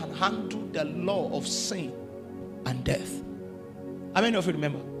that can handle the law of sin and death. How many of you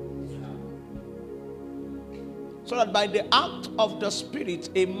remember? So that by the act of the Spirit,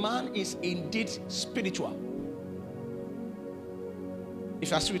 a man is indeed spiritual.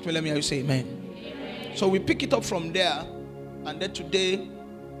 If you are still with me, let me hear you say amen. Amen. So we pick it up from there, and then today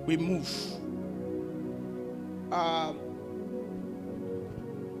we move. I'm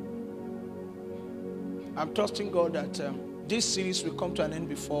trusting God that this series will come to an end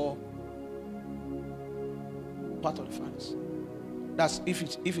before part of the finals. That's if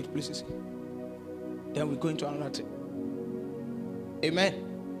it pleases Him. Then we go into another thing.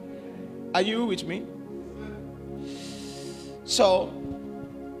 Amen. Are you with me? So,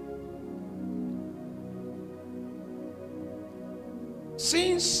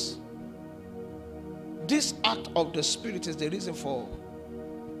 since this act of the Spirit is the reason for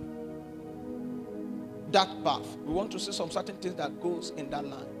that path. We want to see some certain things that goes in that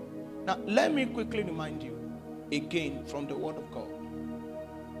line. Now, let me quickly remind you again from the word of God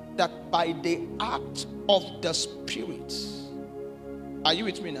that by the act of the Spirit, are you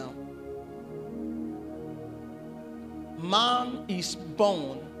with me now? Man is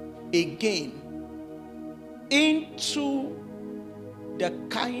born again into the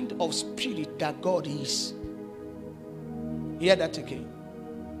kind of spirit that God is. Hear that again.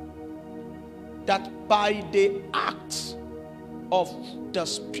 That by the act of the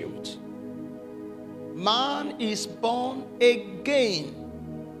Spirit, man is born again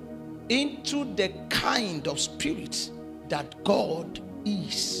into the kind of spirit that God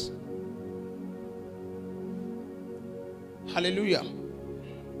is. Hallelujah.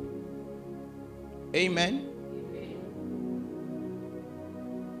 Amen.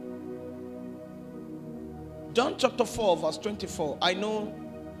 John chapter 4 verse 24. I know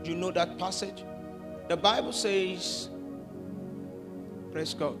you know that passage. The Bible says,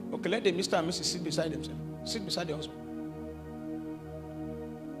 praise God. Okay, let the Mr. and Mrs. sit beside themselves. Sit beside the husband.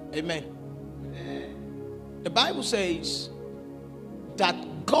 Amen. The Bible says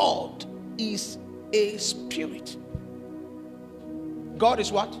that God is a spirit. God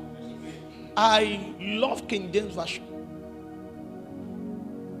is what? I love King James Version.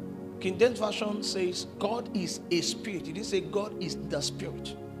 King James Version says God is a spirit. It didn't say God is the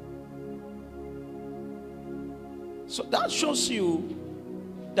spirit. So that shows you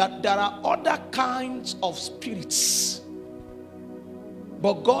that there are other kinds of spirits,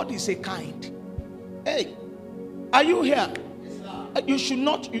 but God is a kind. Hey, are you here? You should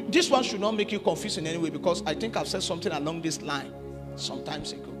not, this one should not make you confused in any way, because I think I've said something along this line some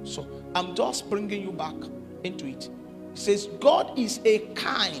times ago. So I'm just bringing you back into it. It says God is a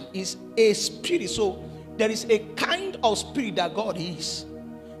kind, is a spirit. So there is a kind of spirit that God is.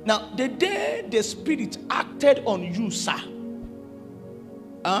 Now, the day the Spirit acted on you, sir,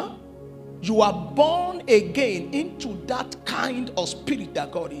 you are born again into that kind of spirit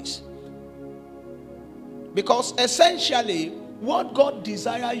that God is. Because essentially, what God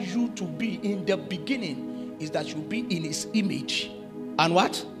desires you to be in the beginning is that you be in His image and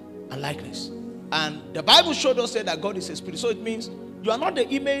what? And likeness. And the Bible showed us that God is a spirit. So it means you are not the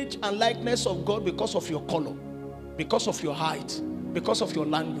image and likeness of God because of your color, because of your height, because of your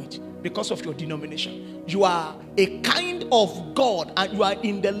language, because of your denomination. You are a kind of God, and you are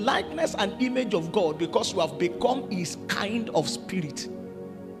in the likeness and image of God because you have become His kind of spirit.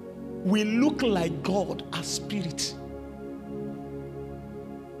 We look like God as spirit.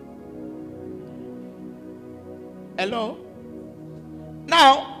 Hello?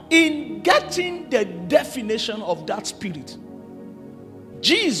 Now, in getting the definition of that spirit,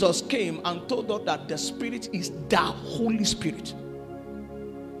 Jesus came and told us that the Spirit is the Holy Spirit.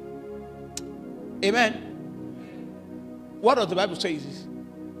 Amen. What does the Bible say is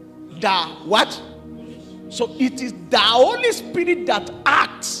the what? So it is the Holy Spirit that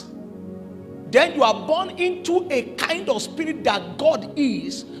acts. Then you are born into a kind of spirit that God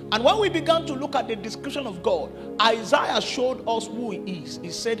is. And when we began to look at the description of God, Isaiah showed us who He is.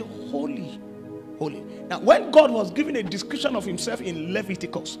 He said, holy, holy. Now, when God was giving a description of Himself in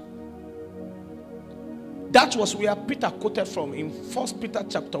Leviticus, that was where Peter quoted from in 1 Peter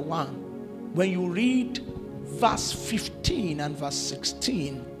chapter 1. When you read verse 15 and verse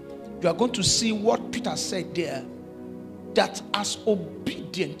 16, you are going to see what Peter said there. That as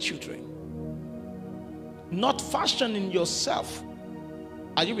obedient children, not fashioning yourself.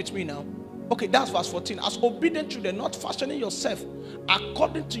 Are you with me now? Okay, that's verse 14. As obedient children, not fashioning yourself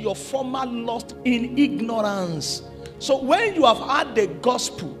according to your former lust in ignorance. So when you have heard the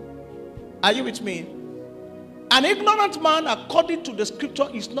gospel, are you with me? An ignorant man, according to the scripture,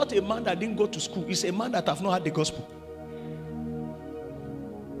 is not a man that didn't go to school. It's a man that have not heard the gospel.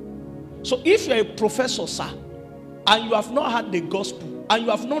 So if you're a professor, sir, and you have not heard the gospel, and you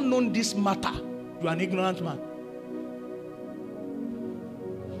have not known this matter, you are an ignorant man.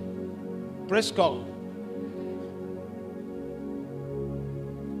 Praise God.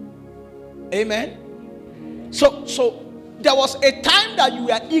 Amen. So there was a time that you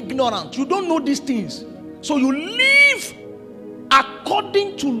were ignorant. You don't know these things. So you live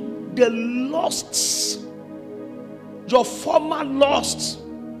according to the lusts, your former lusts.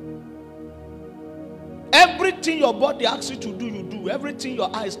 Everything your body asks you to do, you do. Everything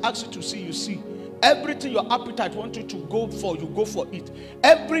your eyes ask you to see, you see. Everything your appetite wants you to go for, you go for it.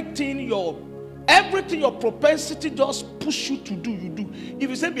 Everything your propensity just push you to do, you do.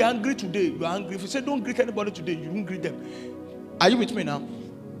 If you say be angry today, you are angry. If you say don't greet anybody today, you won't greet them. Are you with me now?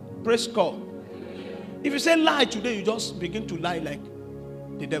 Praise God. If you say lie today, you just begin to lie like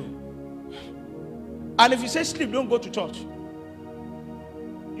the devil. And if you say sleep, don't go to church.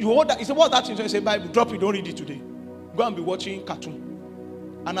 You hold that. You say, what's that thing? So you say, Bible, drop it, don't read it today. Go and be watching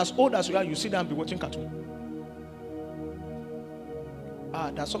cartoon. And as old as you are, you sit down and be watching cartoon.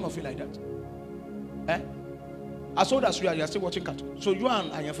 There's some of you like that. As old as you are still watching cartoon. So you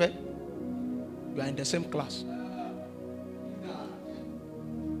and Ayanfe, you are in the same class.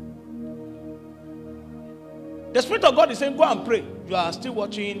 The Spirit of God is saying, go and pray. You are still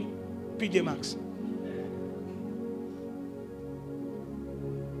watching PJ Maxx.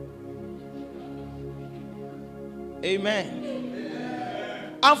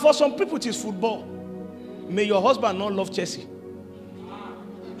 Amen. And for some people, it is football. May your husband not love Chelsea.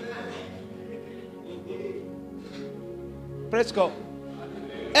 Praise God.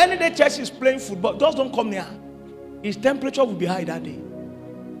 Any day Chelsea is playing football, just don't come near. His temperature will be high that day.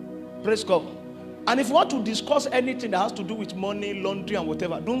 Praise God. And if you want to discuss anything that has to do with money, laundry, and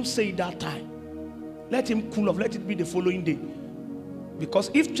whatever, don't say it that time. Let him cool off. Let it be the following day. Because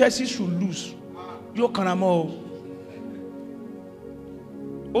if Chelsea should lose, you can more.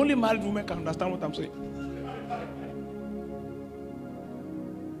 Only married women can understand what I'm saying.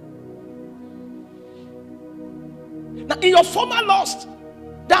 Now, in your former lust,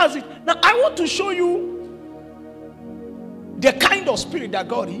 that's it. Now, I want to show you the kind of spirit that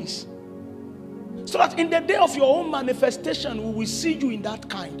God is. So that in the day of your own manifestation, we will see you in that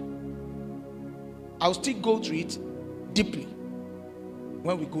kind. I'll still go through it deeply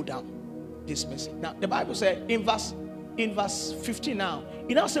when we go down this message. Now, the Bible said in verse 15 now,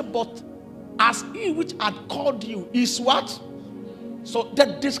 it now says, but as he which had called you is what? So the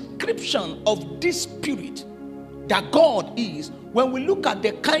description of this spirit that God is, when we look at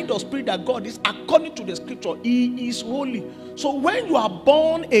the kind of spirit that God is, according to the scripture, he is holy. So when you are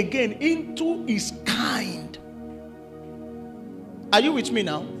born again into his kind, are you with me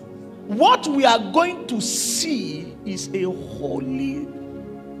now? What we are going to see is a holy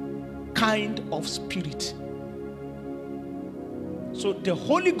kind of spirit. So the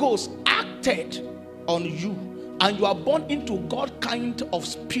Holy Ghost acted on you, and you are born into God kind of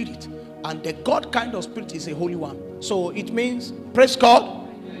spirit, and the God kind of spirit is a holy one. So it means, praise God.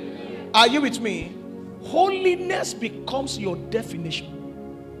 Are you with me? Holiness becomes your definition.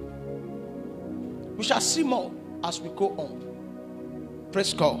 We shall see more as we go on.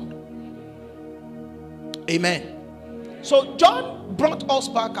 Praise God. Amen. So John brought us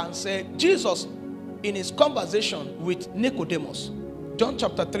back and said, Jesus, in his conversation with Nicodemus, John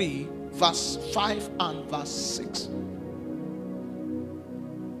chapter 3, verse 5 and verse 6.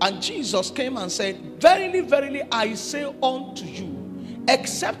 And Jesus came and said, verily, verily, I say unto you,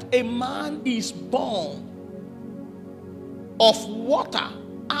 except a man is born of water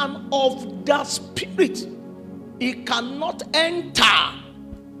and of the Spirit, he cannot enter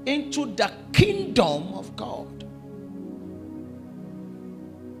into the kingdom of God.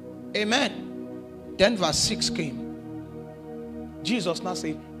 Amen. Then verse 6 came. Jesus now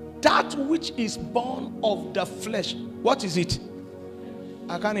said, that which is born of the flesh, what is it?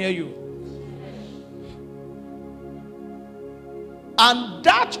 I can't hear you. And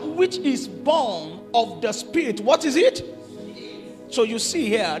that which is born of the Spirit, what is it? So you see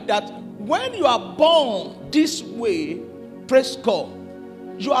here that when you are born this way, praise God,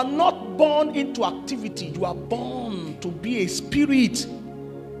 you are not born into activity. You are born to be a spirit.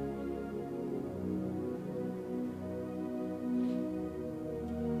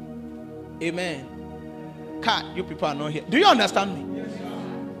 Amen. You people are not here. Do you understand me? Yes, sir.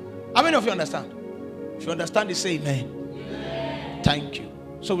 How many of you understand? If you understand it, say amen. Yes. Thank you.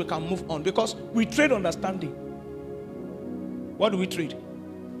 So we can move on, because we trade understanding. What do we trade?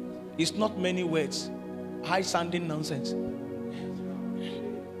 It's not many words. High-sounding nonsense.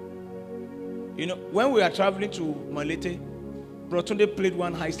 You know, when we are traveling to Malete, Brotunde played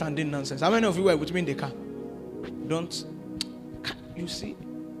one high-standing nonsense. How many of you were with me in the car? Don't. You see?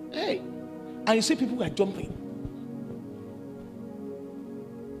 Hey. And you see people were jumping.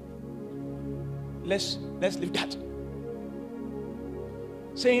 Let's leave that.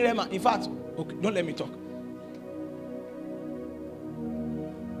 Saying Rema, in fact, okay, don't let me talk.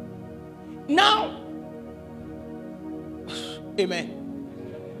 Now, amen.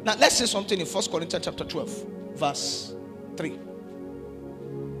 Now let's say something in 1 Corinthians chapter 12, verse 3.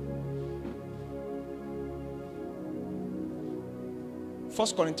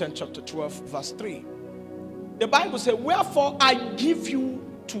 First Corinthians chapter 12, verse 3. The Bible says, wherefore I give you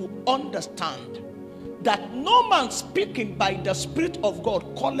to understand that no man speaking by the Spirit of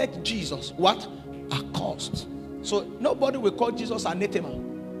God calleth Jesus what? Accursed. So nobody will call Jesus anathema.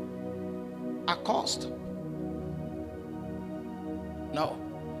 Accursed. No.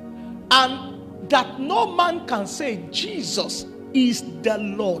 And that no man can say Jesus is the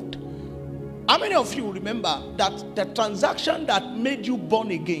Lord. How many of you remember that the transaction that made you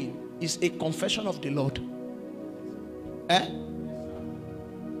born again is a confession of the Lord?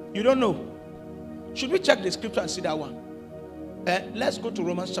 You don't know? Should we check the scripture and see that one? Let's go to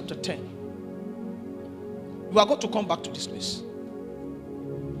Romans chapter 10. We are going to come back to this place.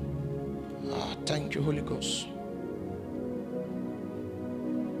 Thank you, Holy Ghost.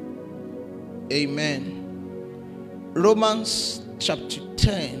 Amen. Romans chapter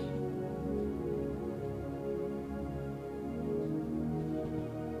 10.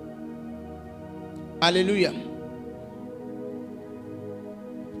 Hallelujah.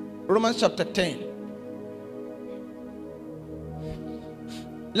 Romans chapter 10.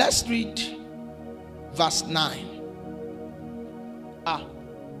 Let's read verse 9.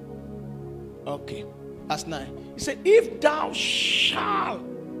 Okay. Verse 9. He said, if thou shalt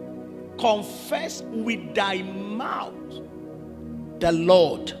confess with thy mouth the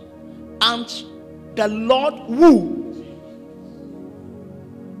Lord, and the Lord who?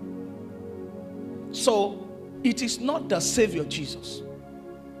 So it is not the Savior Jesus,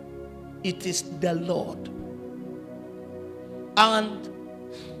 it is the Lord. And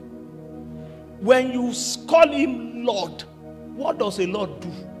when you call him Lord, what does a Lord do?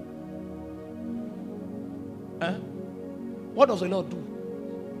 What does the Lord do?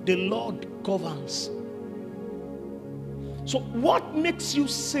 The Lord governs. So what makes you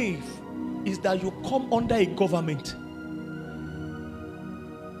safe is that you come under a government.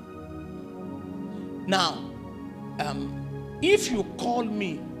 Now, if you call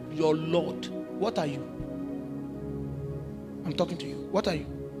me your Lord, what are you? I'm talking to you. What are you?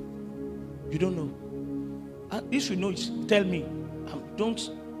 You don't know. If you know it, tell me.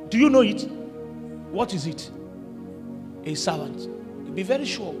 Do you know it? What is it? A servant. Be very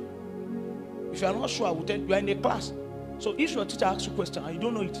sure. If you are not sure, I will tell you. You are in a class. So if your teacher asks you a question and you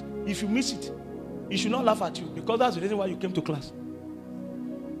don't know it, if you miss it, he should not laugh at you, because that's the reason why you came to class.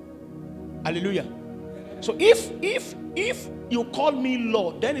 Hallelujah. So if you call me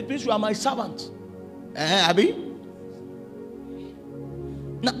Lord, then it means you are my servant. Abi?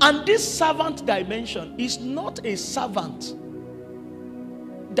 Now, and this servant dimension is not a servant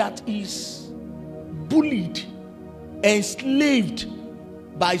that is bullied, enslaved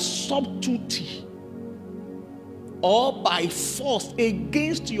by subtlety or by force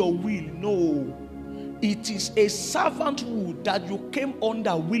against your will. No, it is a servanthood that you came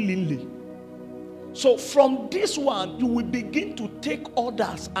under willingly. So from this one, you will begin to take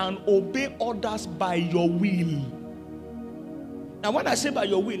orders and obey orders by your will. Now when I say by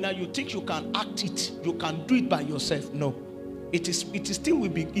your will, now you think you can act it, you can do it by yourself. No, it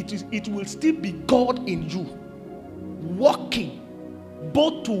will still be God in you, working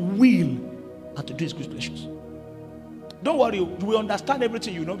both to will and to do his good pleasures. Don't worry, you will understand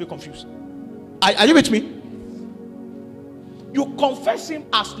everything. You will not be confused. Are you with me? You confess him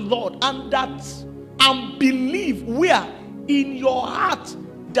as Lord, and believe where? In your heart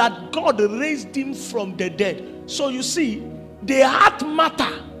that God raised him from the dead. So you see, the heart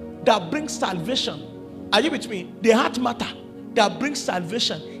matter that brings salvation. Are you with me? The heart matter that brings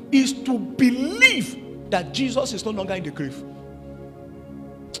salvation is to believe that Jesus is no longer in the grave.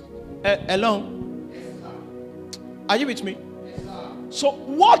 Hello? Are you with me? So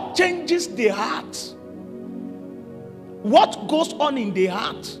what changes the heart? What goes on in the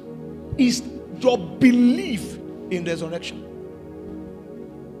heart is your belief in resurrection.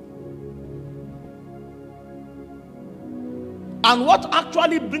 And what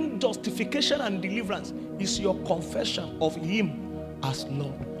actually brings justification and deliverance is your confession of him as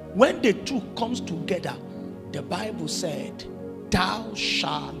Lord. When the two comes together, the Bible said, thou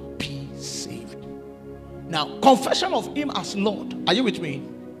shalt be saved. Now, confession of him as Lord. Are you with me?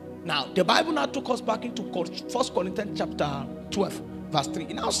 Now, the Bible now took us back into 1 Corinthians chapter 12, verse 3.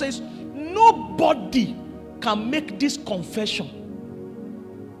 It now says, nobody can make this confession,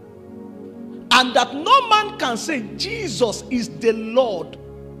 and that no man can say Jesus is the Lord,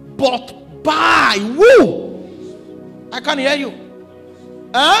 but by who? I can't hear you.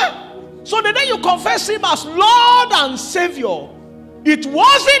 So the day you confess him as Lord and Savior, it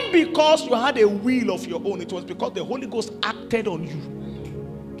wasn't because you had a will of your own. It was because the Holy Ghost acted on you.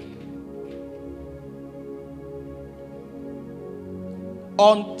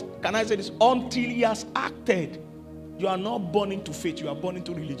 Can I say this? Until he has acted, you are not born into faith, you are born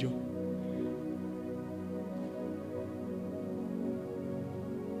into religion.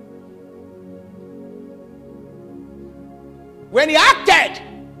 When he acted,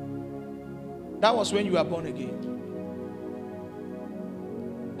 that was when you were born again.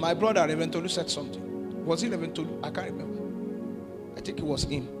 My brother, Reverend Tolu, said something. Was it Reverend Tolu? I can't remember. I think it was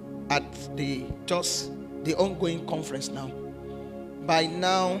him at the ongoing conference now. By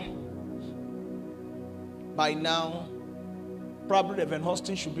now, probably Reverend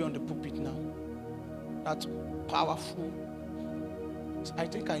Austin should be on the pulpit now. That's powerful. I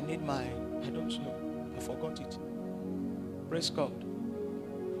think I need I don't know. I forgot it. Praise God.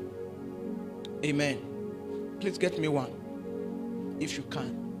 Amen. Please get me one, if you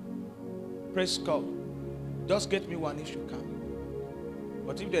can. Praise God. Just get me one if you can.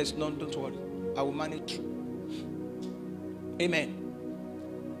 But if there's none, don't worry. I will manage through. Amen.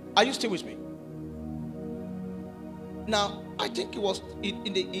 Are you still with me? Now, I think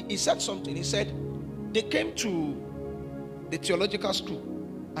he said something. He said they came to the theological school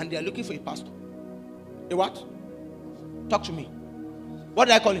and they are looking for a pastor. A what? Talk to me. What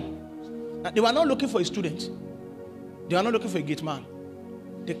did I call him? Now, they were not looking for a student. They were not looking for a gate man.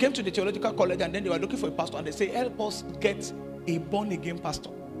 They came to the theological college and then they were looking for a pastor and they say, help us get a born again pastor.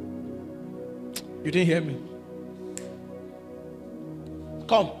 You didn't hear me?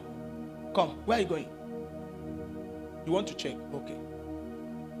 Come. Where are you going? You want to check? Okay.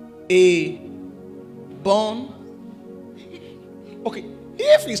 A born. Okay.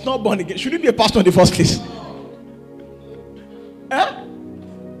 If he's not born again, should he be a pastor in the first place? Huh?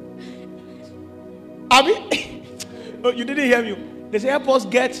 Abi? Oh, you didn't hear me. They say help us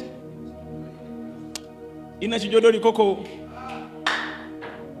get Inachijodo Rikoko.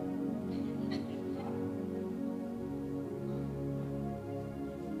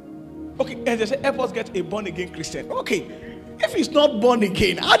 Okay, and they say help us get a born again Christian. Okay, if he's not born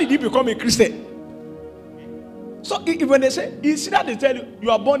again, how did he become a Christian? So when they say, you see that they tell you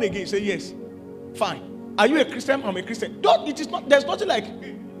you are born again, you say yes, fine. Are you a Christian? I'm a Christian. Don't, it is not. There's nothing like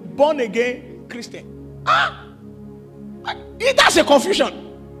born again Christian. That's a confusion,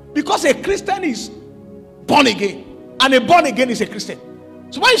 because a Christian is born again and a born again is a Christian.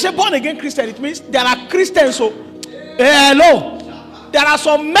 So when you say born again Christian, it means there are Christians. So hello, there are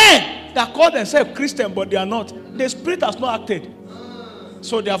some men that call themselves Christian, but they are not. The spirit has not acted,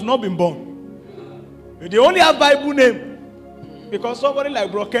 so they have not been born. They only have Bible name, because somebody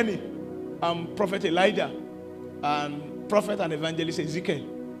like Bro Kenny and Prophet Elijah and Prophet and Evangelist Ezekiel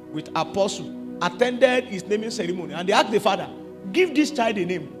with Apostle attended his naming ceremony, and they asked the father, give this child a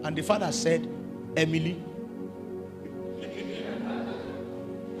name, and the father said Emily.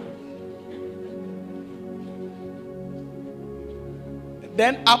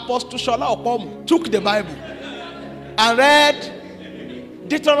 Then Apostle Shola Opomu took the Bible and read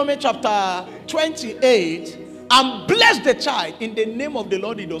Deuteronomy chapter 28 and blessed the child in the name of the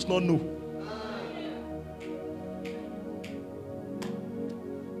Lord he does not know.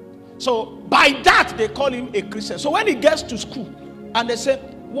 So by that they call him a Christian. So when he gets to school and they say,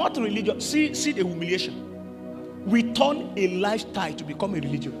 what religion? See the humiliation. We turn a lifestyle to become a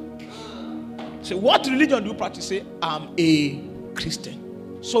religion. Say, what religion do you practice? Say, I'm a Christian.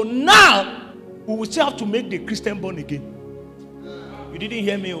 So now we will still have to make the Christian born again. You didn't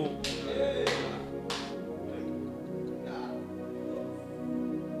hear me? Oh.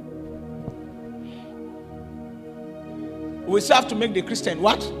 We still have to make the Christian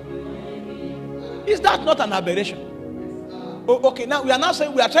what? Is that not an aberration? Oh, okay, now we are now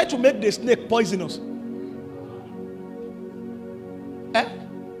saying we are trying to make the snake poisonous.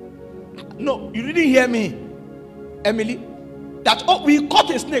 No, you didn't hear me, Emily. That we caught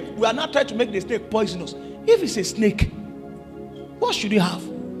a snake. We are not trying to make the snake poisonous. If it's a snake, what should you have?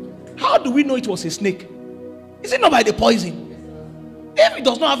 How do we know it was a snake? Is it not by the poison? If it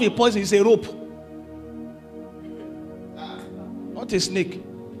does not have a poison, it's a rope. Not a snake.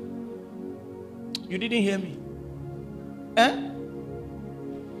 You didn't hear me.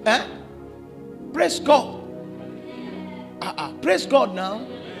 Praise God. Praise God now.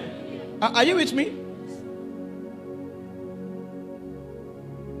 Are you with me?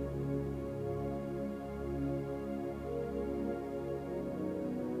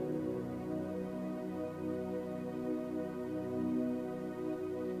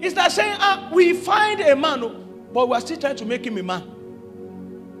 It's like saying, we find a man, but we are still trying to make him a man.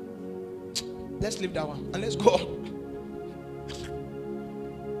 Let's leave that one and let's go.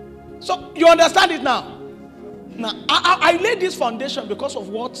 So you understand it now? Now I laid this foundation because of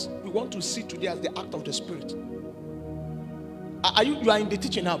what we want to see today as the act of the Spirit. You are in the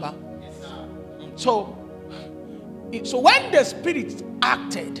teaching now, ba? Yes, sir. So when the Spirit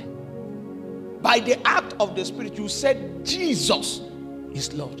acted, by the act of the Spirit, you said Jesus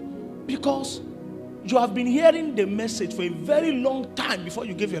is Lord, because you have been hearing the message for a very long time before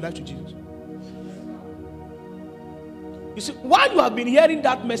you gave your life to Jesus. You see, while you have been hearing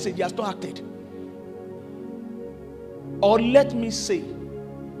that message, he has not acted. Or let me say,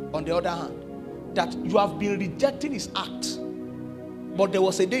 on the other hand, that you have been rejecting his act, but there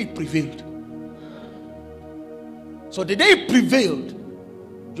was a day he prevailed. So the day he prevailed,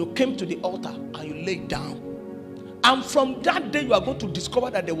 you came to the altar and you laid down. And from that day, you are going to discover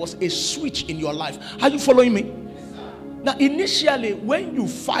that there was a switch in your life. Are you following me? Now, initially, when you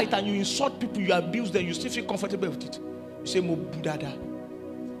fight and you insult people, you abuse them, you still feel comfortable with it. You say, Mo Budada.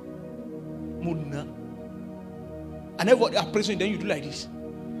 Muna. And everybody appreciates, then you do like this.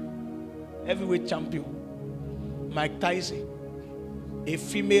 Heavyweight champion. Mike Tyson. A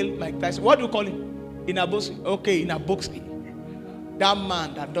female Mike Tyson. What do you call him? Inaboski. Okay, Inaboski. That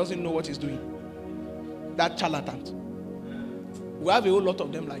man that doesn't know what he's doing. That charlatan. We have a whole lot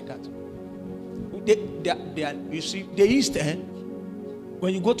of them like that. They are, you see, the East,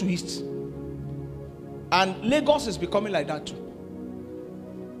 when you go to East, and Lagos is becoming like that too.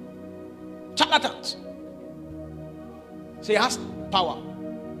 Charlatans. So he has power.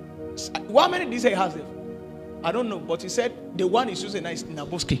 How many did he say he has them? I don't know, but he said the one is using is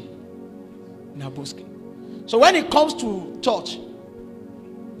Naboski. Naboski. So when it comes to church,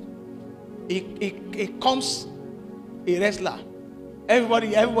 it comes a wrestler.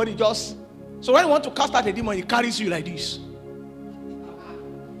 Everybody just. So when you want to cast out a demon, he carries you like this.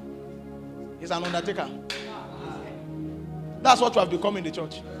 He's an undertaker. That's what you have become in the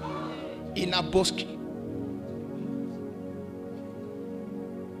church. In a Naboski.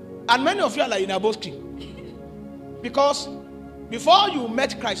 And many of you are like in Naboski. Because before you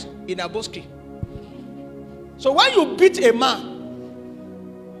met Christ in Naboski. So when you beat a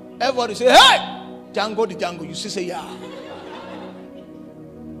man, everybody say, hey! Django the Django. You still say, yeah.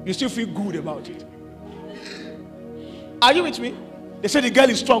 You still feel good about it. Are you with me? They say the girl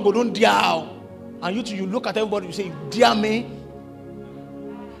is strong, but don't dare. And you look at everybody, you say, dear me.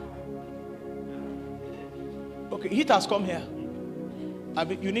 Okay, heat has come here. I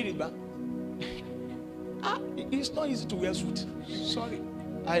mean, you need it back. It's not easy to wear suit. Sorry.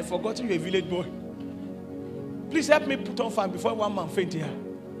 I forgot you're a village boy. Please help me put on fan before one man faint here.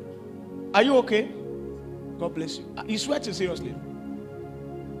 Are you okay? God bless you. He's sweating seriously.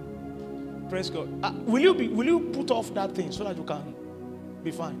 Praise God. Will you put off that thing so that you can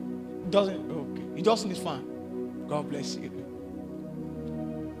be fine? Doesn't okay. You just need fine. God bless you.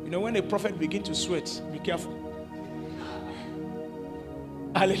 You know when a prophet begins to sweat, be careful.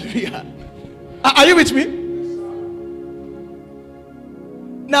 Hallelujah. Are you with me?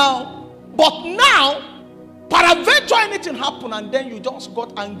 Now, but now, peradventure anything happened and then you just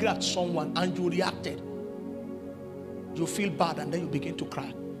got angry at someone and you reacted. You feel bad and then you begin to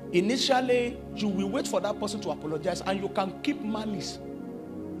cry. Initially, you will wait for that person to apologize and you can keep malice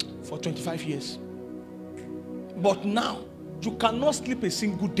for 25 years. But now, you cannot sleep a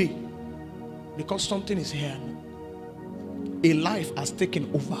single day because something is here. A life has taken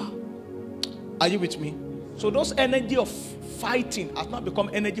over. Are you with me? So those energy of fighting has not become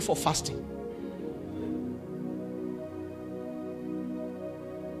energy for fasting.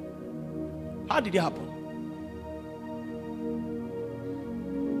 How did it happen?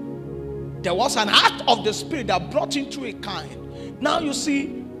 There was an act of the Spirit that brought into a kind. Now you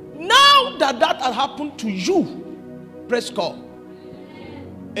see, now that had happened to you, praise God.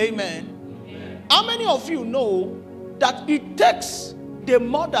 Amen. How many of you know that it takes the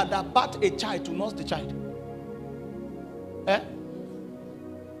mother that birthed a child to nurse the child?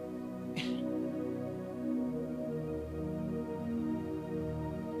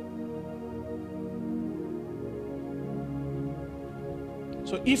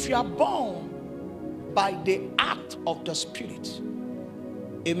 So if you are born by the act of the Spirit,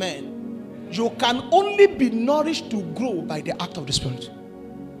 amen, you can only be nourished to grow by the act of the Spirit.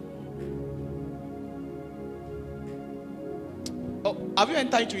 Oh, have you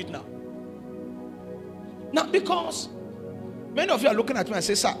entered into it now? Now, because many of you are looking at me and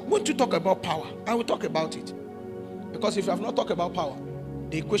say, sir, won't you talk about power? I will talk about it. Because if you have not talked about power,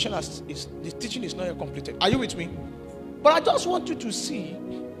 the equation the teaching is not yet completed. Are you with me? But I just want you to see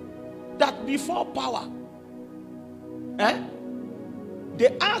that before power,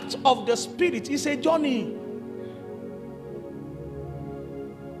 the act of the Spirit is a journey.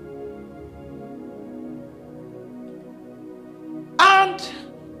 And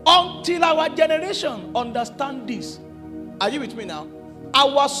until our generation understand this, are you with me now?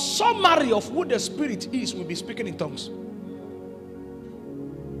 Our summary of who the Spirit is will be speaking in tongues.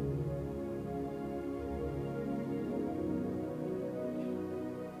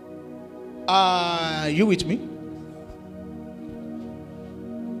 Are you with me?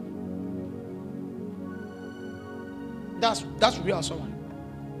 That's real someone.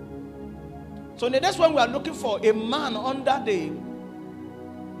 So in the next one, we are looking for a man under the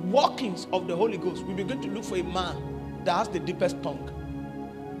workings of the Holy Ghost. We begin to look for a man that has the deepest tongue.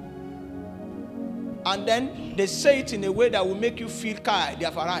 And then they say it in a way that will make you feel kind. They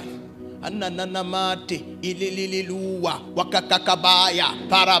have arrived.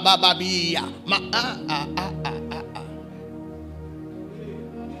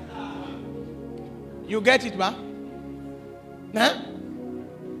 You get it, man? Huh?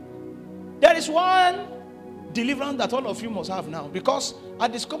 There is one deliverance that all of you must have now, because I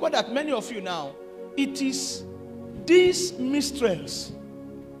discovered that many of you now, it is these minstrels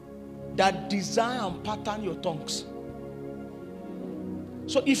that design and pattern your tongues.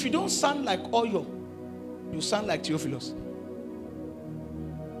 So if you don't sound like Oyo, you sound like Theophilus.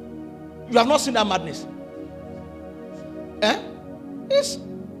 You have not seen that madness. Eh? It's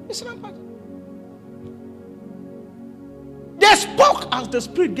rampant. They spoke as the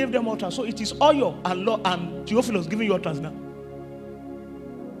Spirit gave them utterance. So it is Oyo and Law and Theophilus giving you utterance now.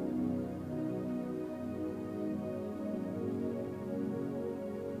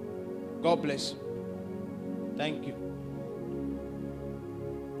 God bless you. Thank you.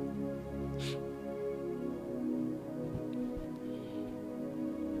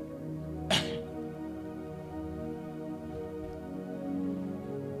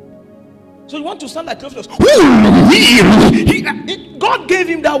 So you want to sound like Theophilus. God gave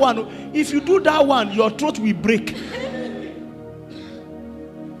him that one. If you do that one, your throat will break.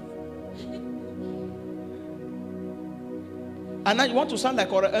 And now you want to sound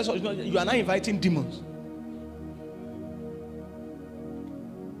like, or else you are now inviting demons.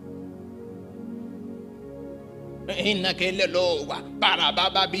 And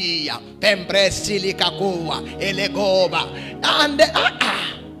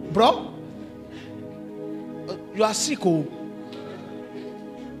bro, you are sick. Oh.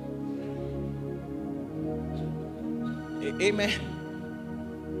 Amen.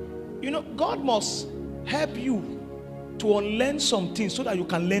 You know, God must help you to unlearn some things so that you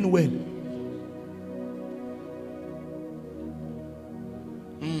can learn well.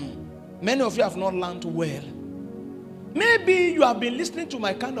 Many of you have not learned well. Maybe you have been listening to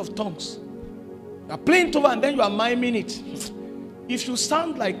my kind of tongues. You are playing it over and then you are miming it. If you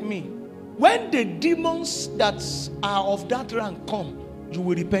sound like me, when the demons that are of that rank come, you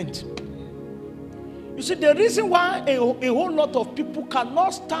will repent. You see, the reason why a whole lot of people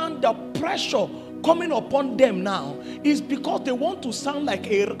cannot stand the pressure coming upon them now is because they want to sound like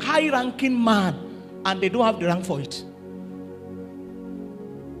a high-ranking man and they don't have the rank for it.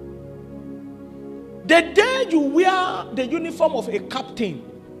 The day you wear the uniform of a captain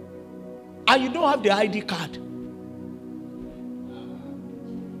and you don't have the ID card,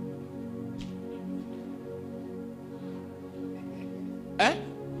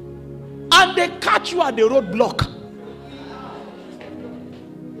 and they catch you at the roadblock.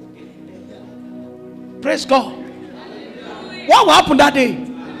 Praise God. What will happen that day?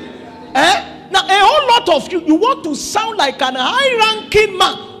 Now a whole lot of you want to sound like an high-ranking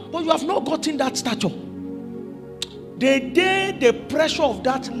man, but you have not gotten that stature. The day the pressure of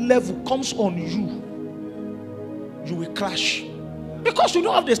that level comes on you, you will crash. Because you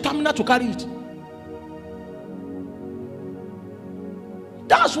don't have the stamina to carry it.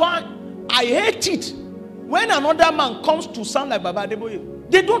 That's why I hate it when another man comes to sound like Baba Adebayo.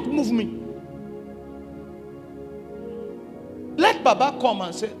 They don't move me. Let Baba come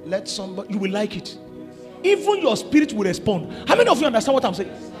and say, let somebody, you will like it. Even your spirit will respond. How many of you understand what I'm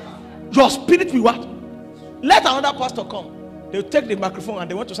saying? Your spirit will what? Let another pastor come. They'll take the microphone and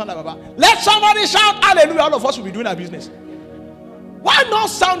they want to sound like Baba. Let somebody shout hallelujah. All of us will be doing our business. Why not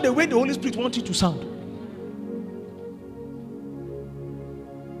sound the way the Holy Spirit wants you to sound?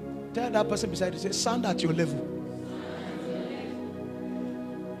 Tell that person beside you, say, sound at your level.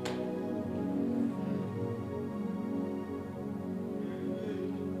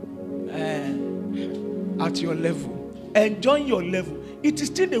 At your level. Enjoy your level. It is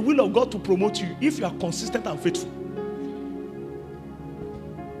still the will of God to promote you if you are consistent and faithful.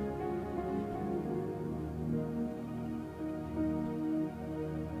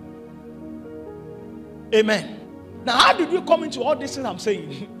 Amen. Now, how did we come into all these things I'm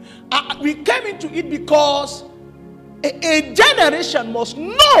saying? We came into it because a generation must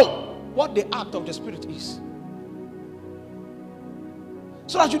know what the act of the Spirit is.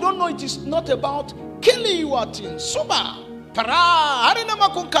 So that you don't know it is not about killing you at in Suba. Now,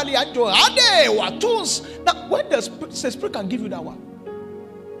 when the Spirit can give you that one,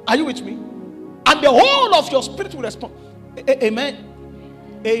 are you with me? And the whole of your spirit will respond. Amen.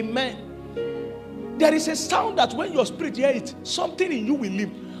 Amen. there is a sound that when your spirit hear it, something in you will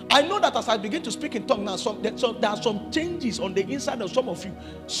leave. I know that as I begin to speak in tongues now, there are some changes on the inside of some of you.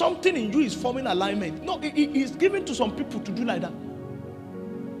 Something in you is forming alignment. No, it is given to some people to do like that.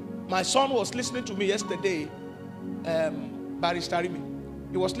 My son was listening to me yesterday, Barrister Rimi.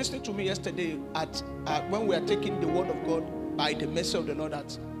 He was listening to me yesterday at when we are taking the word of God by the mercy of the Lord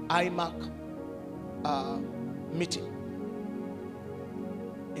at IMAC meeting,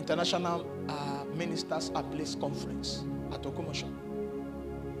 International Ministers at Place Conference at Okomosho.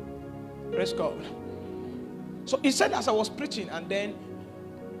 Praise God. So he said as I was preaching, and then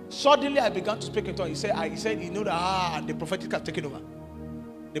suddenly I began to speak in tongues. He said, you know that the prophetic has taken over.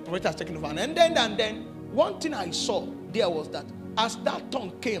 The prophet has taken over. And then one thing I saw there was that as that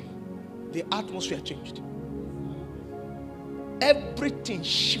tongue came, the atmosphere changed. Everything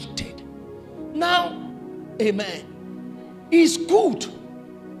shifted. Now, amen. It's good.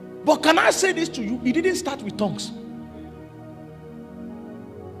 But can I say this to you? It didn't start with tongues.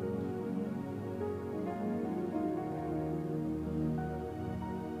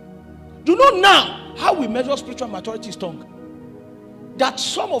 You know now how we measure spiritual maturity is tongue. That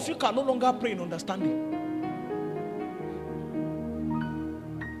some of you can no longer pray in understanding.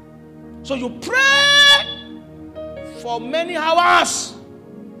 So you pray for many hours,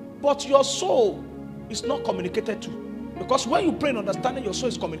 but your soul is not communicated to. Because when you pray in understanding, your soul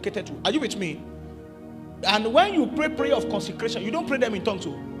is communicated to. Are you with me? And when you pray prayer of consecration, you don't pray them in tongues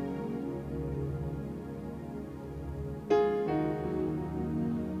too.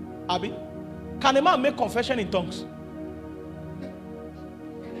 Abi, can a man make confession in tongues?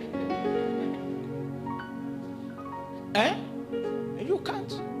 You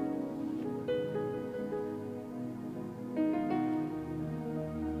can't.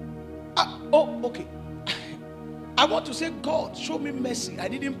 Okay. I want to say, God, show me mercy. I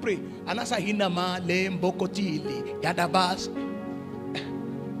didn't pray. And as I hinama lem bokotili yadabas,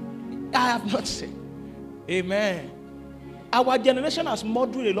 I have not said. Amen. Our generation has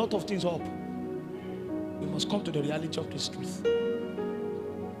muddled a lot of things up. We must come to the reality of this truth.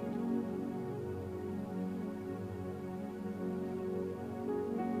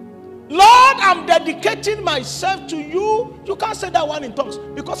 Lord, I'm dedicating myself to you. You can't say that one in tongues.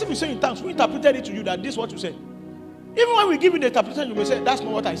 Because if you say in tongues, we interpreted it to you that this is what you said. Even when we give you the interpretation, you will say, that's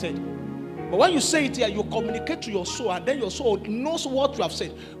not what I said. But when you say it here, you communicate to your soul, and then your soul knows what you have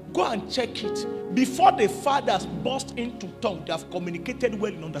said. Go and check it. Before the fathers burst into tongue, they have communicated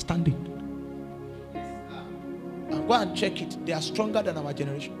well in understanding. And go and check it. They are stronger than our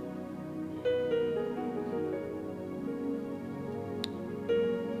generation.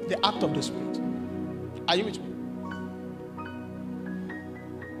 The act of the Spirit. Are you with me?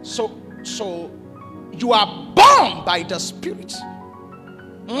 So you are born by the Spirit.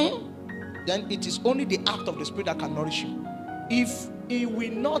 Then it is only the act of the Spirit that can nourish you. If he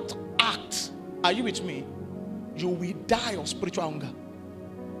will not act, are you with me? You will die of spiritual hunger.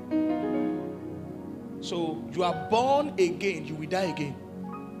 So you are born again, you will die again.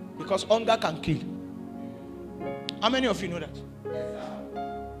 Because hunger can kill. How many of you know that?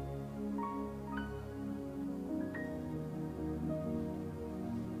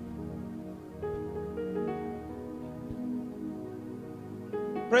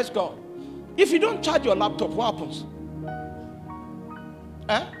 Praise God. If you don't charge your laptop, what happens?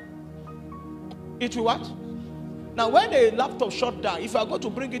 It will what? Now, when the laptop shut down, if you are going to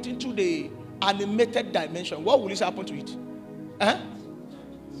bring it into the animated dimension, what will this happen to it?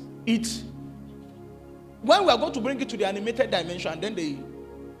 When we are going to bring it to the animated dimension, then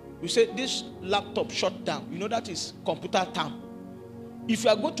we say this laptop shut down. You know that is computer term. If you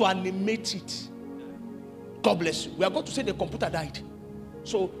are going to animate it, God bless you. We are going to say the computer died.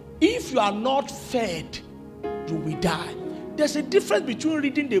 So if you are not fed, you will die. There's a difference between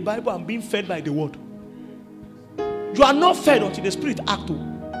reading the Bible and being fed by the word. You are not fed until the Spirit acts.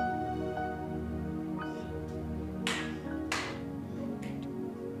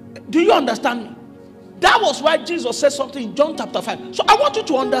 Do you understand me? That was why Jesus said something in John chapter 5. So I want you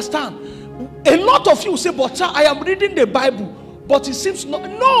to understand. A lot of you say, but I am reading the Bible, but it seems no.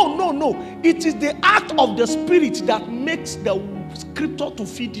 It is the act of the Spirit that makes the scripture to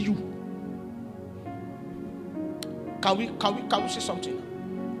feed you. Can we say something?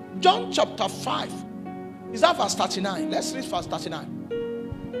 John chapter 5. Is that verse 39? Let's read verse 39.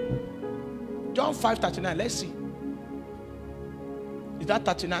 John 5:39. Let's see. Is that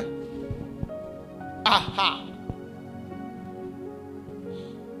 39? Aha.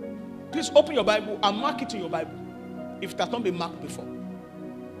 Please open your Bible and mark it in your Bible if it has not been marked before.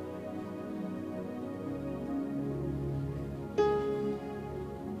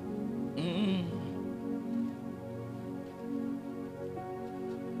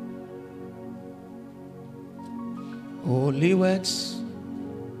 Holy words.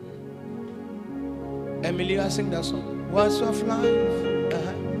 Emilia, sing that song. Words of life.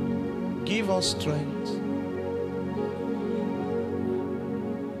 Give us strength.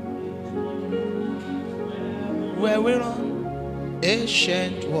 Where we're on,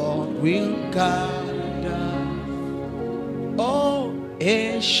 ancient world will gather. Oh,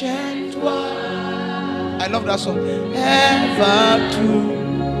 ancient world. I love that song. Ever true.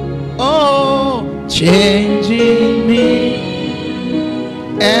 Oh, changing me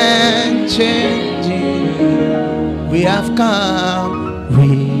and changing me. We have come.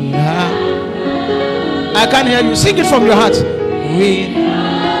 We have. I can't hear you. Sing it from your heart. We.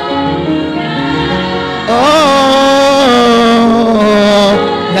 Oh,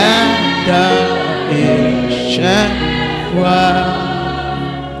 that the ancient world.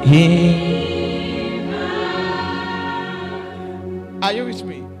 Are you with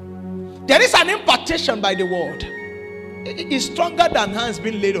me? There is an impartation by the word. It is stronger than hands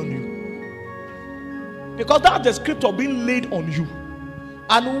being laid on you. Because that's the scripture being laid on you.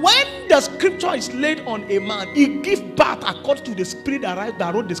 And when the scripture is laid on a man, it gives birth according to the spirit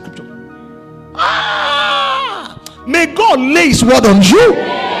that wrote the scripture. May God lay his word on you.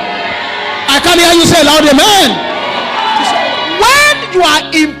 I can't hear you say loud amen. When you are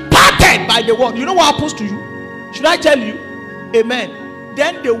imparted by the word, you know what happens to you? Should I tell you? Amen.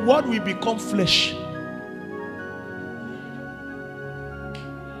 Then the word will become flesh.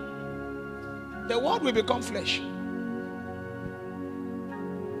 The word will become flesh.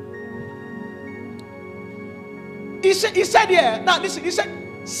 He said here, now listen, he said,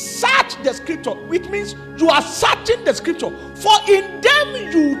 search the scripture, which means you are searching the scripture. For in them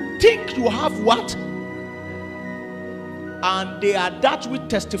you think you have what? And they are that which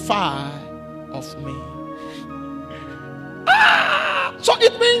testify of me. So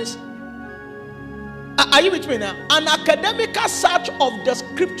it means, are you with me now? An academical search of the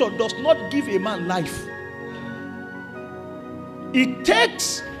scripture does not give a man life. It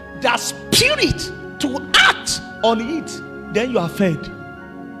takes the spirit to act on it, then you are fed.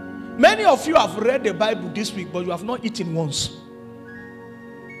 Many of you have read the Bible this week, but you have not eaten once.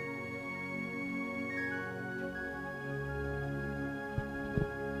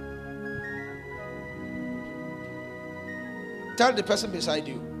 Tell the person beside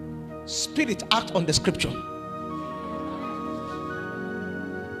you, spirit, act on the scripture.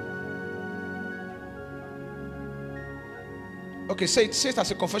 Okay, say it as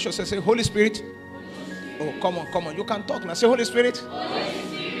a confession. Say, Holy Spirit. Oh, come on. You can talk now. Say, Holy Spirit. Holy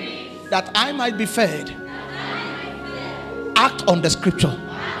Spirit. That I might be fed. Act on the scripture.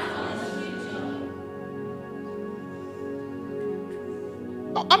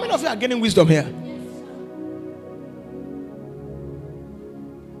 How many of you are getting wisdom here?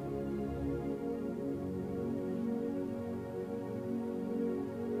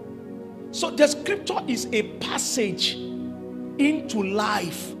 So the scripture is a passage into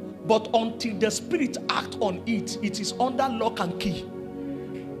life, but until the spirit acts on it, it is under lock and key.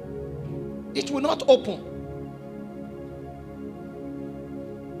 It will not open.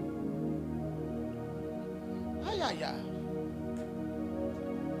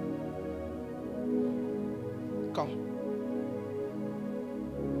 Come.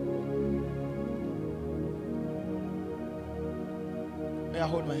 May I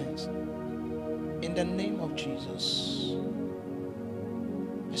hold my hands? In the name of Jesus,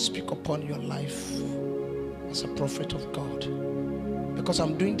 I speak upon your life as a prophet of God, because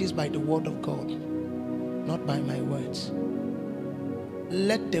I'm doing this by the word of God, not by my words.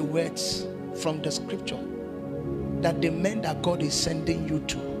 Let the words from the scripture that the men that God is sending you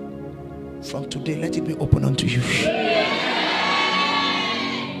to, from today, let it be open unto you.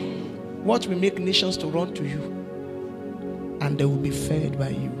 What will make nations to run to you, and they will be fed by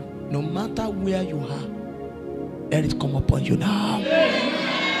you. No matter where you are, let it come upon you now.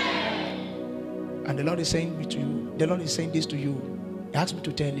 And the Lord is saying to you, the Lord is saying this to you. He asked me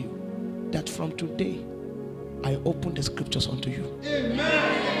to tell you that from today, I open the scriptures unto you. Amen.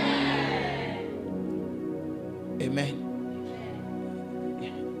 Amen.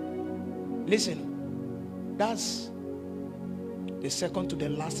 Yeah. Listen, that's the second to the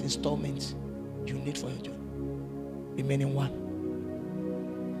last installment you need for your job. Remaining one.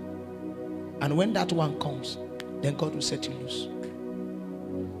 And when that one comes, then God will set you loose.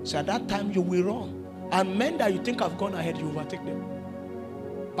 So at that time you will run. And men that you think have gone ahead, you overtake them.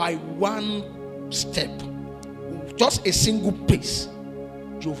 By one step. Just a single pace.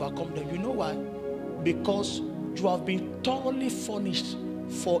 You overcome them. You know why? Because you have been thoroughly furnished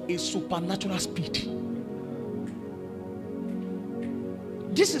for a supernatural speed.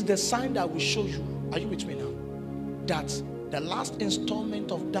 This is the sign that will show you. Are you with me now? that the last installment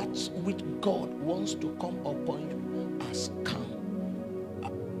of that which God wants to come upon you has come.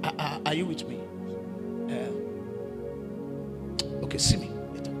 Are you with me? Okay, see me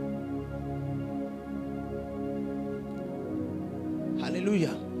later.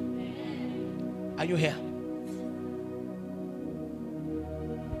 Hallelujah. Are you here?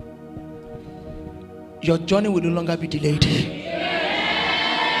 Your journey will no longer be delayed.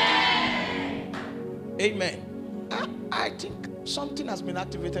 Amen. I think something has been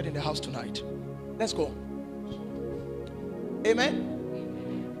activated in the house tonight. Let's go.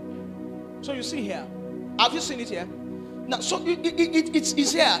 Amen. So you see here. Have you seen it here? Now, so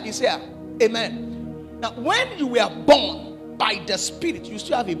it's here. It's here. Amen. Now, when you were born by the Spirit, you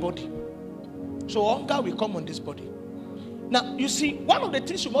still have a body. So hunger will come on this body. Now, you see, one of the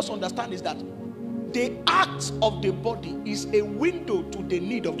things you must understand is that the act of the body is a window to the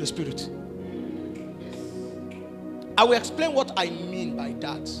need of the Spirit. I will explain what I mean by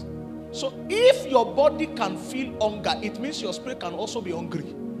that. So if your body can feel hunger, it means your spirit can also be hungry.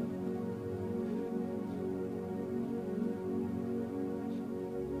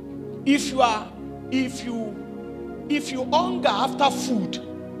 If you hunger after food,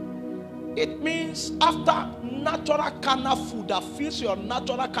 it means after natural carnal food that fills your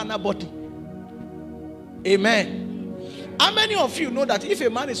natural carnal body. Amen. How many of you know that if a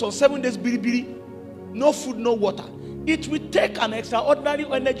man is on 7 days biribiri, no food, no water, it will take an extraordinary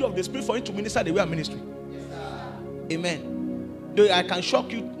energy of the Spirit for him to minister the way I'm ministering? Yes, amen. Though I can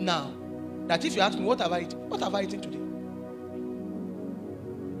shock you now that if you ask me, what have I eaten? What have I eaten today?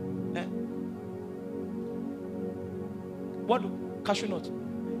 What? Cashew nut.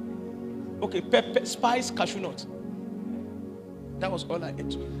 Okay, pepper, spice, cashew nut. That was all I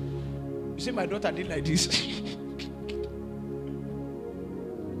ate. You see, my daughter did like this.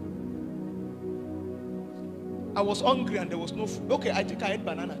 I was hungry and there was no food. Okay, I think I ate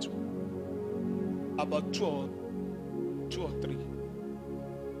banana too. About two or three.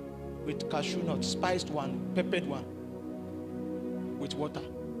 With cashew nut, spiced one, peppered one. With water.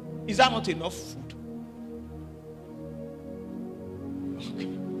 Is that not enough food?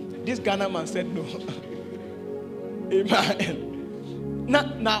 This Ghana man said no. Amen.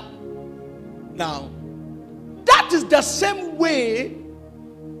 Now, that is the same way.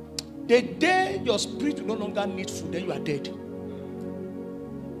 The day your spirit will no longer need food, then you are dead.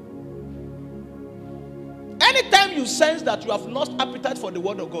 Anytime you sense that you have lost appetite for the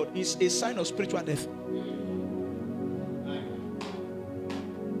word of God, it's a sign of spiritual death.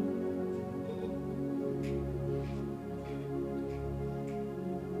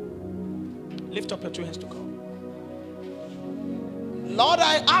 Lift up your two hands to God. Lord,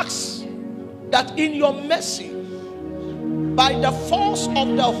 I ask that in your mercy, by the force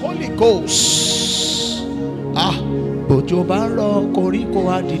of the Holy Ghost, Bojo Banro Koriko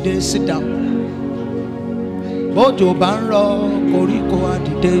Adide, sit down. Bojo Banro Koriko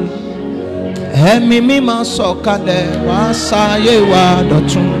Adide, Emi Mima Sokale Wasaye wa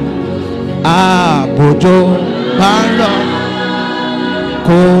dotun. Bojo Banro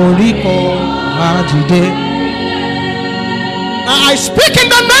Koriko Adide. I speak in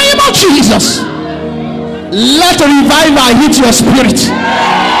the name of Jesus. Let revival hit your spirit.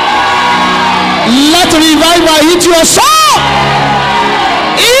 Let revival hit your soul.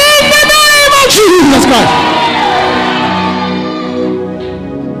 In the name of Jesus Christ.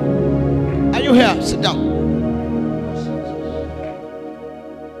 Are you here? Sit down.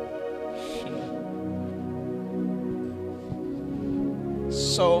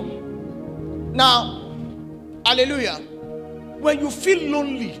 So, now, hallelujah. When you feel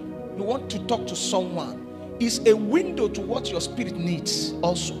lonely, you want to talk to someone. Is a window to what your spirit needs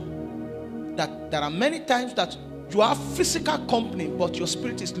also. That there are many times that you have physical company, but your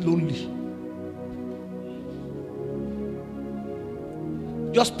spirit is lonely.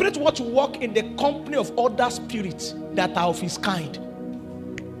 Your spirit wants to walk in the company of other spirits that are of his kind.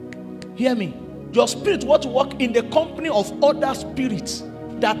 Hear me. Your spirit wants to walk in the company of other spirits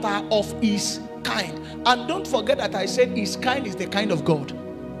that are of his kind. And don't forget that I said his kind is the kind of God.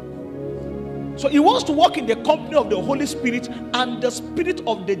 So he wants to walk in the company of the Holy Spirit and the spirit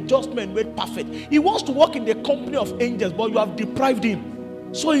of the just man made perfect. He wants to walk in the company of angels, but you have deprived him.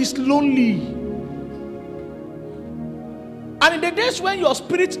 So he's lonely. And in the days when your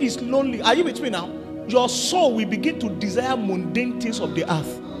spirit is lonely, are you with me now? Your soul will begin to desire mundane things of the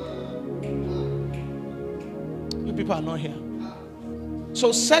earth. You people are not here.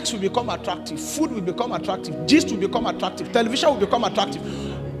 So sex will become attractive, food will become attractive, gist will become attractive, television will become attractive.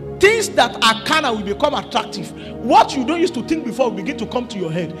 things that are carnal will become attractive. What you don't used to think before will begin to come to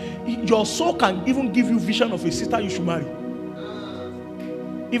your head. Your soul can even give you vision of a sister you should marry.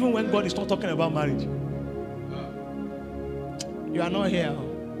 Even when God is not talking about marriage. You are not here.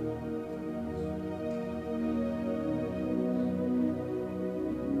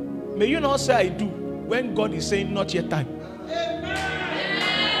 May you not say I do when God is saying not yet time.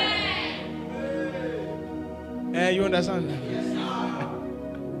 You understand?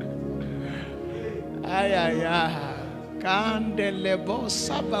 Ay ay ay. Kandelebo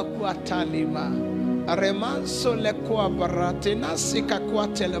sabakuatalima. Remanso lekwa barate nasika kwa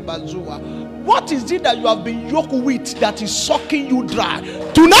telebazua. What is it that you have been yoked with that is sucking you dry?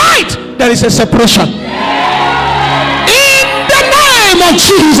 Tonight there is a separation. In the name of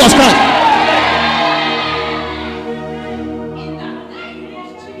Jesus Christ.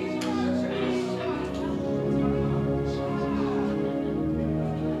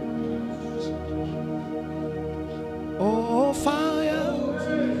 Oh, fire,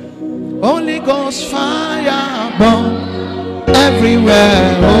 Holy Ghost fire burn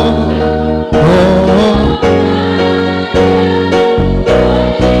everywhere. Oh, oh.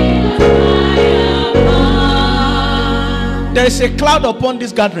 There is a cloud upon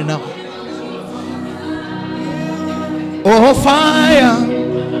this gathering now. Oh, fire,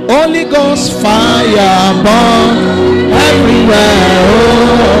 Holy Ghost fire burn everywhere.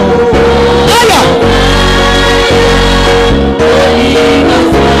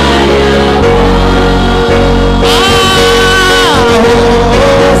 Oh,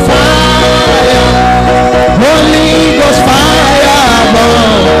 fire. Holy Ghost fire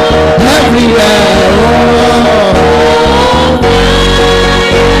burn everywhere.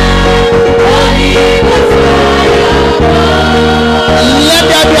 Let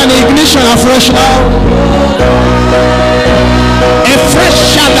there be an ignition afresh now. A fresh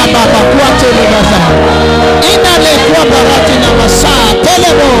shalababa kwate lebasa. Inale kwa barati na masa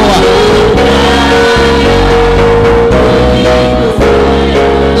teleboa.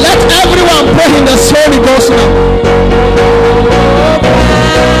 Let everyone pray in the Holy Ghost now.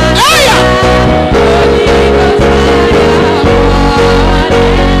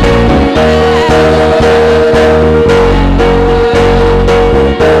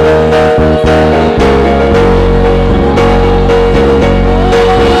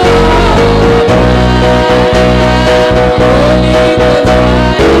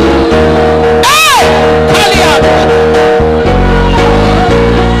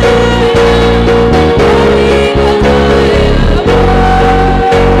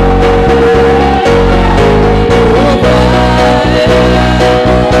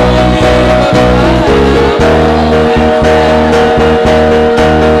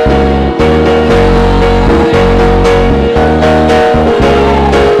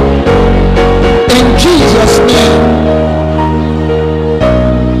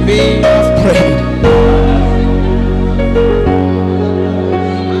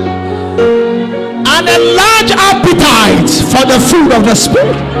 For the food of the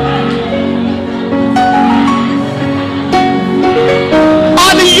Spirit.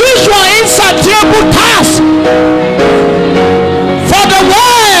 Unusual, insatiable task for the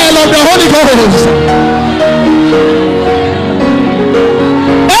well of the Holy Ghost.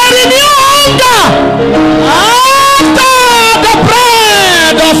 A renewed hunger after the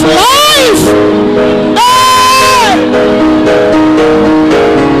bread of life.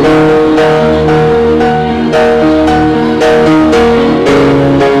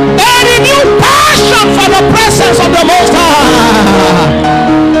 For the presence of the Most High.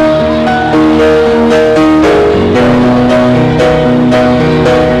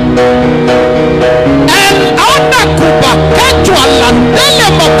 And Anakuba Ketualandele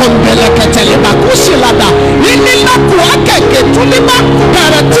Mokombele Ketelima Kusilada Inila Kuake Ketulima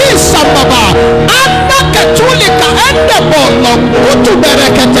Karatisa Baba Anna Ketulika Endebolo Kutubere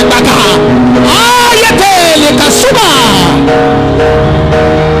Ketelaka Ayeteli Kasuba.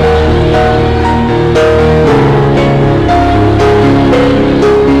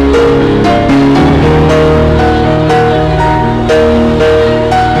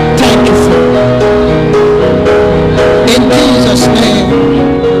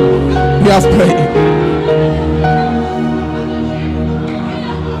 Have prayed.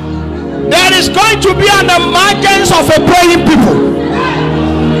 There is going to be an emergence of a praying people.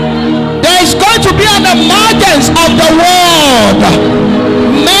 There is going to be an emergence of the world.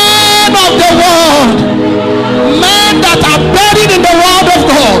 Men of the world. Men that are buried in the word of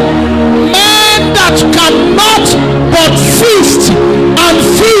God. Men that cannot but feast and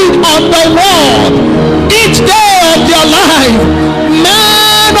feed on the word each day of their life.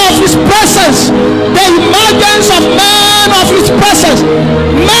 Men of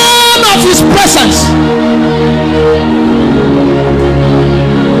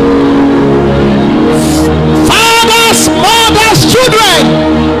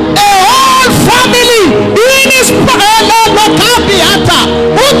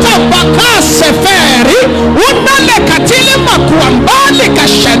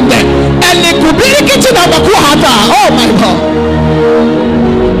Oh my God.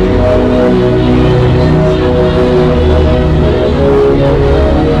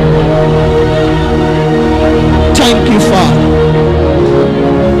 Thank you, Father.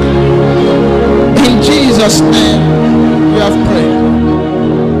 In Jesus' name, we have prayed.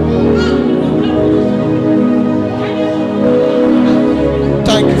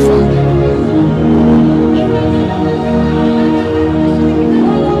 Thank you, Father.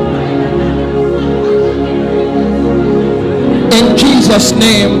 In Jesus'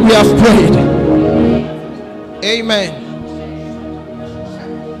 name, we have prayed. Amen.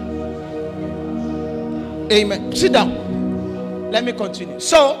 Amen. Sit down. Let me continue.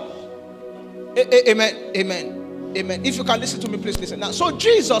 So, amen, amen, amen. If you can listen to me, please listen. Now, so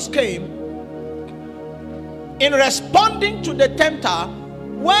Jesus came in responding to the tempter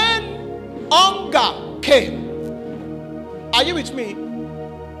when hunger came. Are you with me?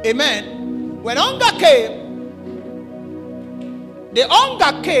 Amen. When hunger came, the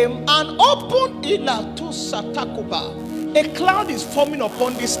hunger came and opened Ila to Satakuba. A cloud is forming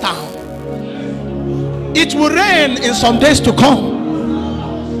upon this town. It will rain in some days to come.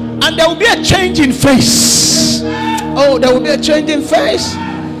 And there will be a change in face. Oh, there will be a change in face.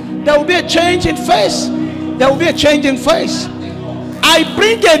 There will be a change in face. There will be a change in face. I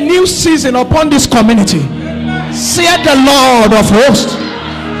bring a new season upon this community. Saith the Lord of hosts.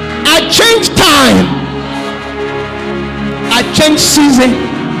 I change time. I change season.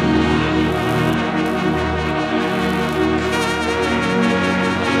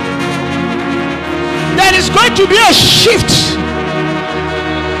 There is going to be a shift.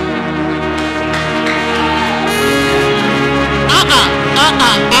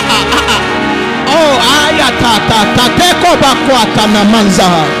 Oh, ayata tateko bakwata na manza.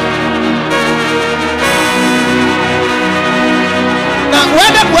 Now,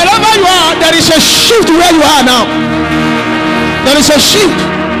 wherever you are, there is a shift where you are now. There is a shift.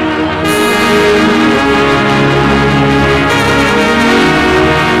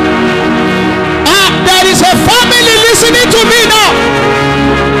 There is a family listening to me now.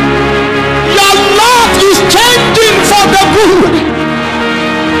 Your lot is changing for the good,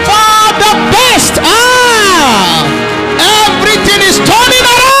 for the best. Everything is turning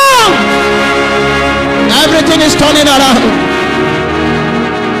around. Everything is turning around.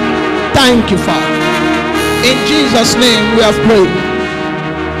 Thank you, Father. In Jesus' name we have prayed.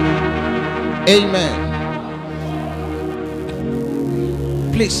 Amen.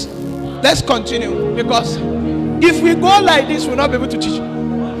 Please, let's continue, because if we go like this, we'll not be able to teach.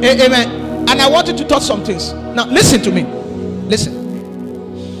 Amen. And I want you to touch some things. Now listen to me. Listen.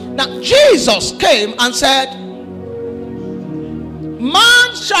 Now Jesus came and said,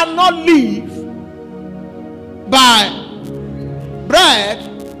 man shall not live by bread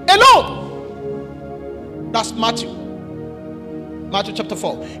alone. That's Matthew chapter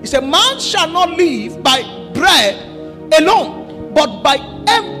 4. He said, man shall not live by bread alone, but by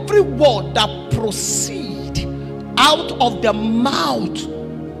every word that proceed out of the mouth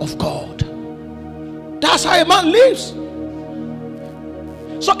of God. That's how a man lives.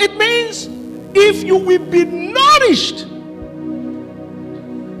 So it means if you will be nourished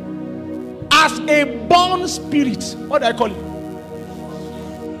as a born spirit, what do I call it?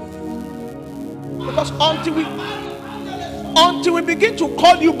 Because until we begin to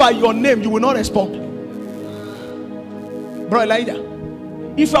call you by your name, you will not respond. Bro Elijah,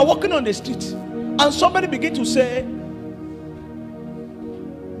 if you are walking on the street and somebody begin to say,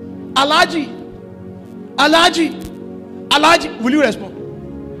 Alaji, will you respond?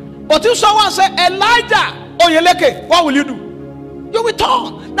 But if someone say Elijah Oyeleke, what will you do? You will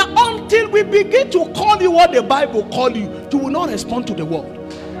talk. Now until we begin to call you what the Bible calls you, you will not respond to the word.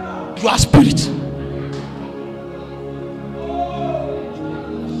 You are spirit.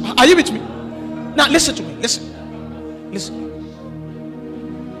 Are you with me? Now listen to me. Listen.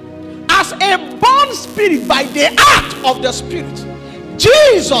 As a born spirit by the act of the spirit,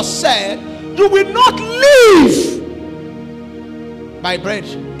 Jesus said, you will not live by bread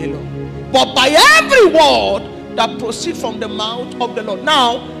alone, but by every word that proceeds from the mouth of the Lord.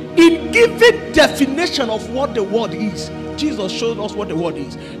 Now, in giving definition of what the word is, Jesus showed us what the word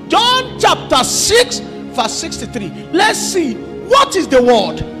is. John chapter 6 verse 63. Let's see, what is the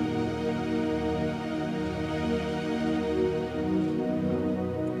word?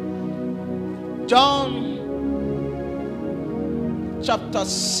 John chapter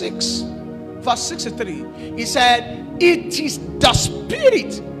 6 verse 63. He said, it is the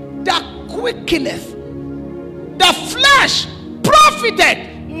spirit that quickeneth, the flesh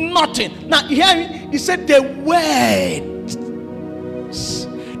profited nothing. Now here he said the word words,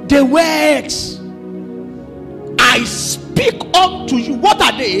 the words I speak unto you, what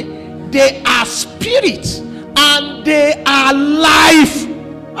are they? They are spirit and they are life.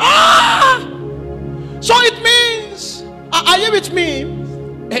 So it means, are you with me?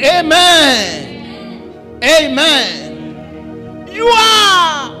 Amen. Amen. You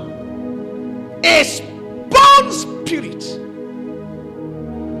are a born spirit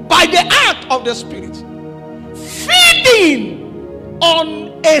by the act of the spirit, feeding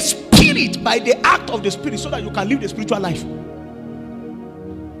on a spirit by the act of the spirit, so that you can live the spiritual life.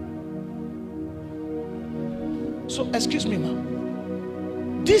 So excuse me,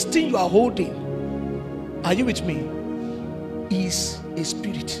 ma'am, this thing you are holding, are you with me, is a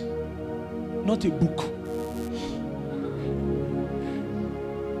spirit, not a book.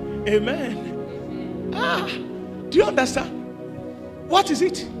 Amen. Do you understand? What is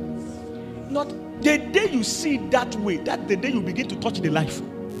it? Not the day you see it that way, that's the day you begin to touch the life.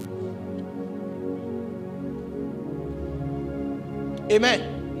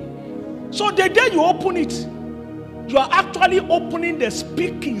 Amen. So the day you open it, you are actually opening the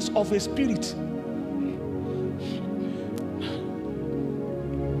speakings of a spirit.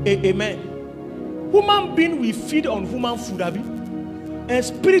 Amen. Human being will feed on human food, have you? And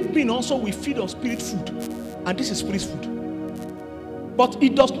spirit being also will feed on spirit food. And this is spirit food. But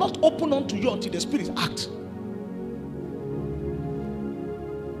it does not open unto you until the spirit acts.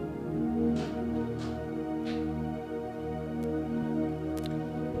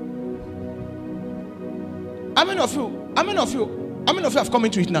 How many of you have come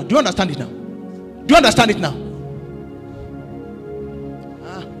into it now? Do you understand it now? Do you understand it now?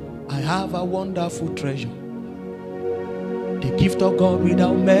 I have a wonderful treasure, the gift of God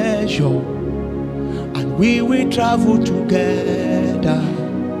without measure, and we will travel together,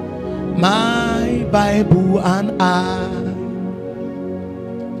 my Bible and I.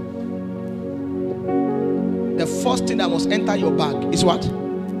 The first thing that must enter your bag is what?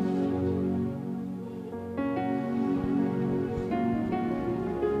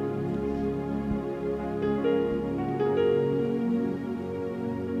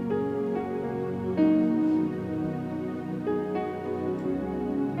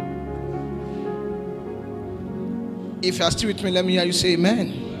 If you are still with me, let me hear you say amen.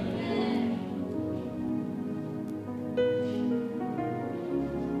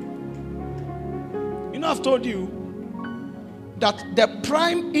 You know, I've told you that the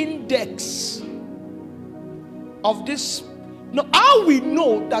prime index of this, how we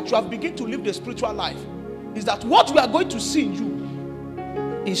know that you have begun to live the spiritual life, is that what we are going to see in you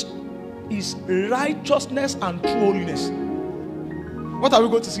is righteousness and true holiness. What are we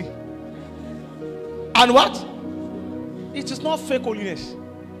going to see? And what? It is not fake holiness.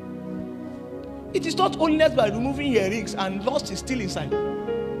 It is not holiness by removing earrings and lust is still inside.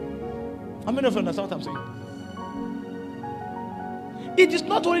 How many of you understand what I'm saying? It is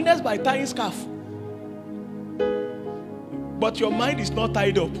not holiness by tying scarf, but your mind is not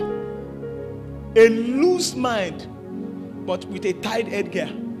tied up. A loose mind, but with a tied headgear.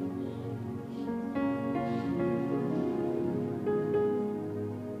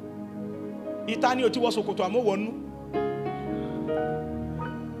 Itani oti wasokoto amo wonu.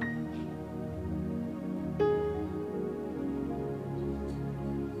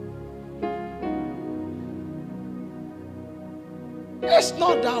 It's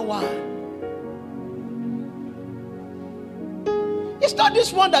not that one. It's not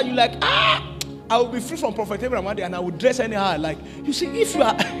this one that you like, I will be free from Prophet Abraham one day and I will dress anyhow I like. You see, if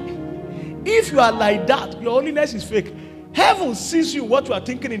you are like that, your holiness is fake. Heaven sees you what you are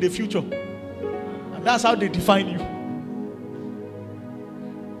thinking in the future. And that's how they define you.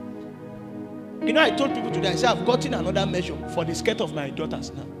 You know, I told people today, I said, I've gotten another measure for the skirt of my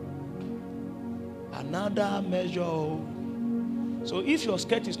daughters now. Another measure. So if your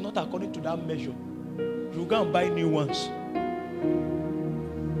skirt is not according to that measure, you go and buy new ones.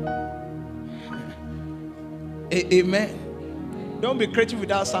 Amen. Don't be creative with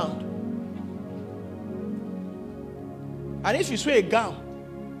that sound. And if you swear a gown,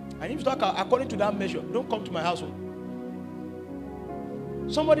 and if you talk according to that measure, don't come to my household.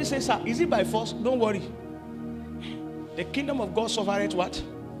 Somebody says, sir, is it by force? Don't worry. The kingdom of God suffereth what?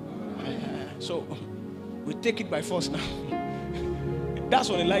 So we take it by force now. That's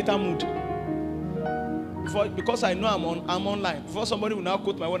on a lighter mood. Because I know I'm online. Before somebody will now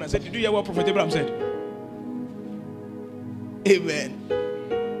quote my word and say, did you hear what Prophet Abraham said? Amen.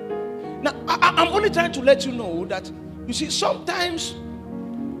 Now, I'm only trying to let you know that, you see, sometimes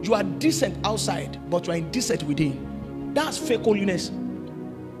you are decent outside, but you are indecent within. That's fake holiness.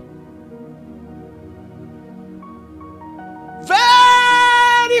 Very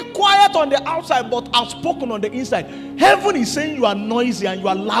quiet on the outside but outspoken on the inside. Heaven is saying you are noisy and you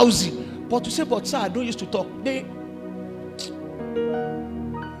are lousy. But you say, but sir, I don't used to talk.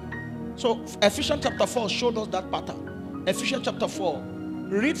 So Ephesians chapter 4 showed us that pattern. Ephesians chapter 4,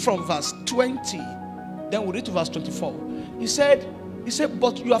 read from verse 20, then we read to verse 24. He said,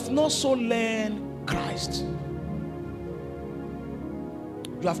 but you have not so learned Christ.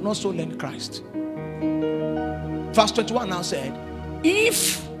 You have not so learned Christ. Verse 21 now said,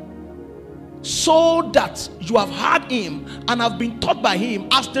 if so that you have heard him and have been taught by him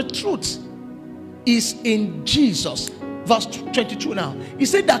as the truth is in Jesus. Verse 22 now. He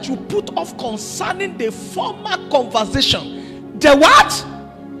said that you put off concerning the former conversation the what?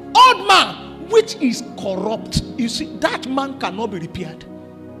 Old man, which is corrupt. You see, that man cannot be repaired.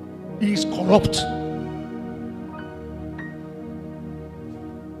 He is corrupt.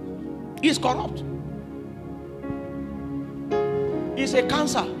 He is corrupt. He is a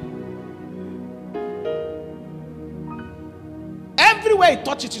cancer. Everywhere he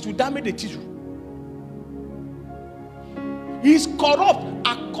touches it will damage the tissue. He is corrupt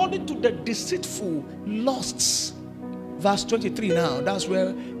according to the deceitful lusts. Verse 23 now, that's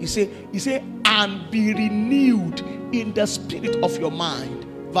where he say, and be renewed in the spirit of your mind.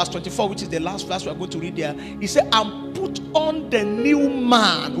 Verse 24, which is the last verse we are going to read there. He said, and put on the new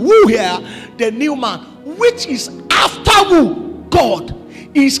man. Who here? The new man, which is after who? God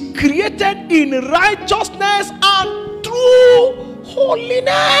is created in righteousness and true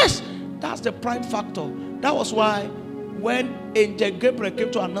holiness. That's the prime factor. That was why when Angel Gabriel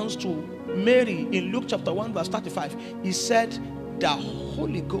came to announce to Mary in Luke chapter 1 verse 35, he said, the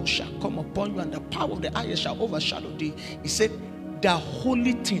Holy Ghost shall come upon you and the power of the highest shall overshadow thee. He said, the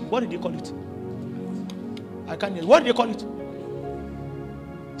holy thing. What did he call it? I can't hear. What did he call it?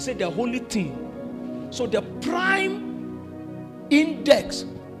 He said the holy thing. So the prime index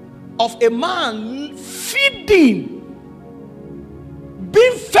of a man feeding,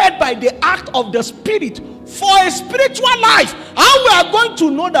 being fed by the act of the spirit for a spiritual life. How we are going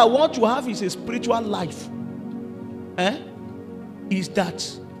to know that what you have is a spiritual life? Is that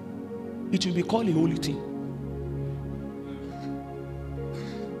it will be called a holy thing.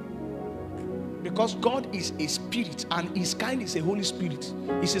 Because God is a spirit and his kind is a Holy Spirit.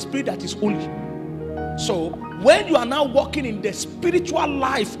 It's a spirit that is holy. So when you are now walking in the spiritual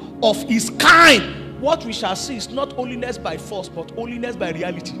life of his kind, what we shall see is not holiness by force but holiness by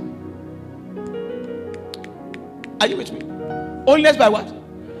reality. Are you with me? Holiness by what?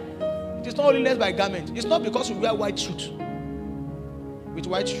 It is not holiness by garment. It's not because we wear white suit with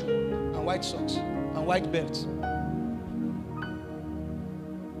white shoe and white socks and white belt.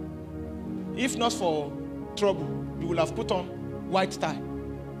 If not for trouble, you will have put on white tie.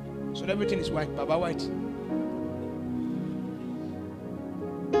 So everything is white, Baba white.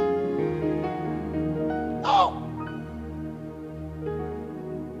 Oh!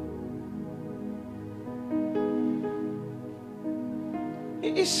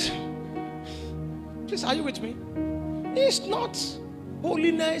 It is. Please, are you with me? It's not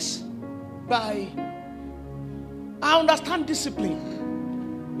holiness by. I understand discipline.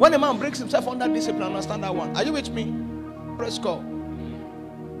 When a man breaks himself under discipline, I understand that one. Are you with me? Praise God.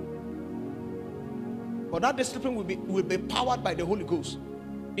 But that discipline will be powered by the Holy Ghost.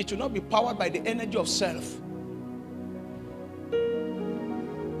 It will not be powered by the energy of self.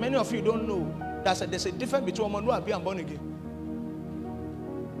 Many of you don't know that there's a difference between Omonuabi and born again.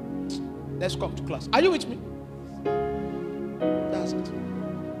 Let's come to class. Are you with me? That's it.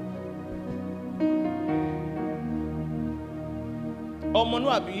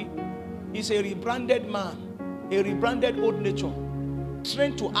 Omonuabi is a rebranded man, a rebranded old nature,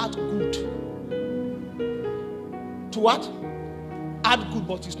 trained to act good. To what? Act good,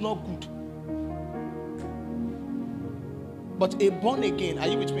 but it's not good. But a born again, are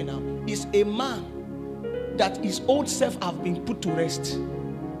you with me now? Is a man that his old self have been put to rest.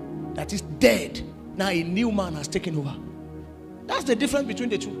 That is dead. Now a new man has taken over. That's the difference between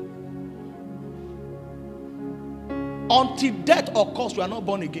the two. Until death occurs, we are not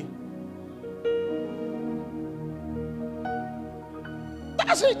born again.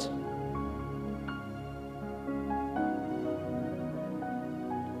 That's it.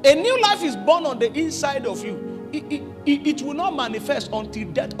 A new life is born on the inside of you. It will not manifest until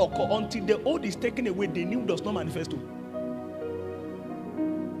death occurs. Until the old is taken away, the new does not manifest.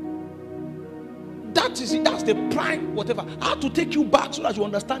 That is it. That's the prime whatever. I have to take you back so that you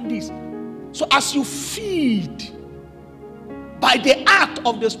understand this. So as you feed by the act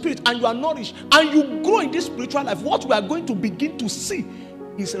of the spirit and you are nourished and you grow in this spiritual life, what we are going to begin to see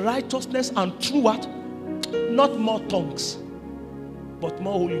is righteousness and true what? Not more tongues, but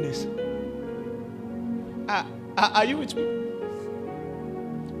more holiness. Are you with me?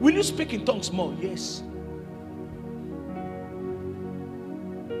 Will you speak in tongues more? Yes.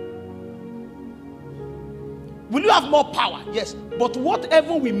 Will you have more power? Yes. But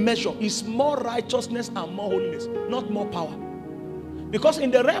whatever we measure is more righteousness and more holiness, not more power. Because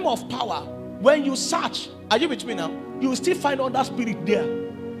in the realm of power, when you search, are you with me now? You will still find other spirit there.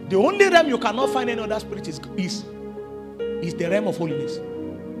 The only realm you cannot find any other spirit is the realm of holiness.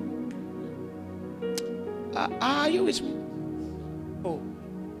 Are you with me? Oh,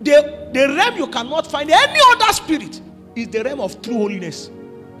 the realm you cannot find any other spirit is the realm of true holiness.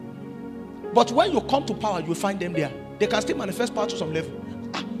 But when you come to power, you find them there. They can still manifest power to some level.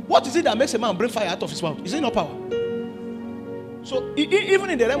 What is it that makes a man bring fire out of his mouth? Is it not power? So even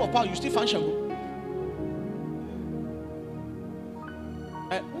in the realm of power, you still find Shango.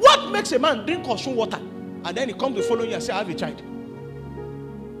 What makes a man drink consume water and then he comes to follow you and say, I have a child?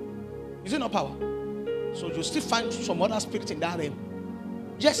 Is it not power? So you still find some other spirit in that realm.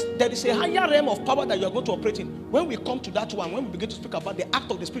 Yes, there is a higher realm of power that you are going to operate in. When we come to that one, when we begin to speak about the act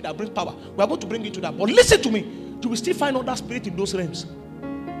of the spirit that brings power, we are going to bring you to that. But listen to me, you will still find other spirit in those realms.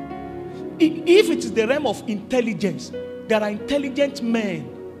 If it is the realm of intelligence, there are intelligent men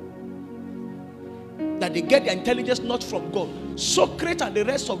that they get their intelligence not from God. Socrates and the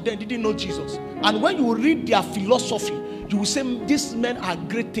rest of them didn't know Jesus. And when you read their philosophy, you will say these men are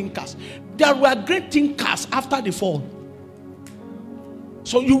great thinkers. There were great thinkers after the fall.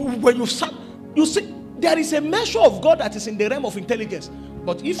 So when you see there is a measure of God that is in the realm of intelligence.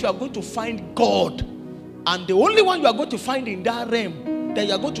 But if you are going to find God, and the only one you are going to find in that realm, then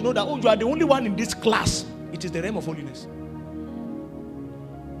you are going to know that, oh, you are the only one in this class. It is the realm of holiness.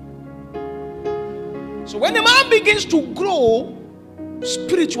 So when a man begins to grow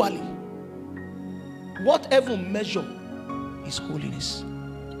spiritually, whatever measure is holiness.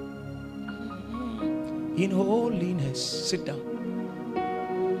 In holiness, sit down.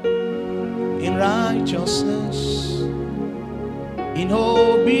 In righteousness, in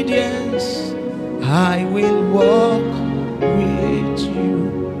obedience, I will walk with you.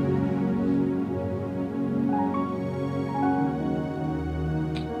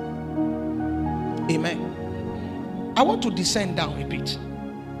 Amen. I want to descend down a bit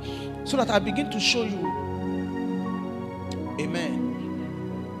so that I begin to show you. Amen.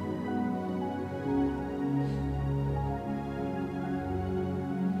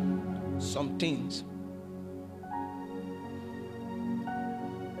 Some things.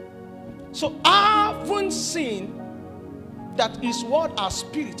 So I haven't seen that his word are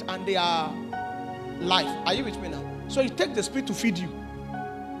spirit and they are life. Are you with me now? So he takes the spirit to feed you.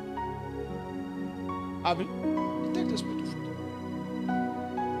 Abi, he takes the spirit to feed you.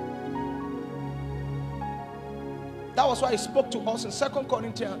 That was why he spoke to us in 1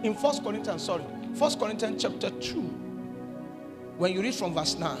 Corinthians chapter 2. When you read from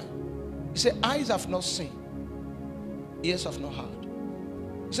verse 9, he said, eyes have not seen, ears have not heard.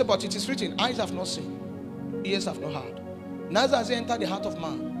 He said, but it is written, eyes have not seen, ears have not heard. Neither has it entered the heart of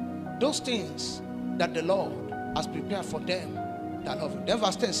man those things that the Lord has prepared for them that love him. Then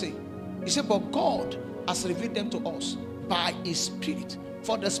verse 10 says, he said, but God has revealed them to us by his Spirit.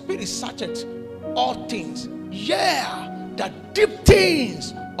 For the Spirit searcheth all things, yeah, the deep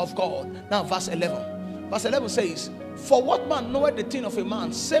things of God. Now verse 11. Verse 11 says, for what man knoweth the thing of a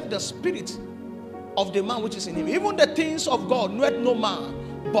man, save the spirit of the man which is in him? Even the things of God knoweth no man,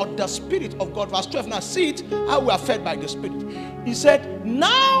 but the Spirit of God. Verse 12. Now see it, how we are fed by the Spirit. He said,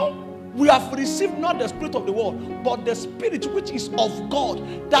 now we have received not the spirit of the world, but the Spirit which is of God,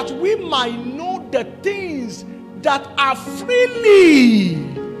 that we might know the things that are freely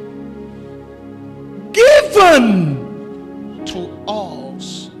given to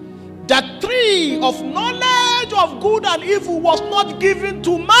us. The tree of knowledge of good and evil was not given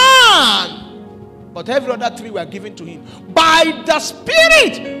to man, but every other tree were given to him. By the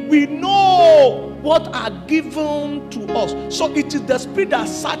Spirit we know what are given to us. So it is the Spirit that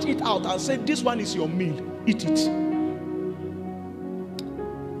search it out and say, this one is your meal, eat it.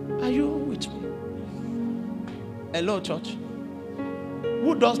 Are you with me? Hello, church.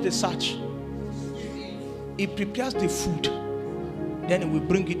 Who does the search? He prepares the food, then he will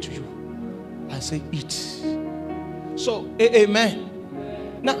bring it to you and say, eat. So, amen.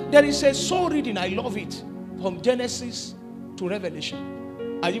 Now, there is a soul reading, I love it, from Genesis to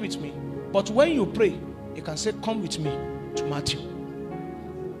Revelation. Are you with me? But when you pray, you can say, come with me to Matthew.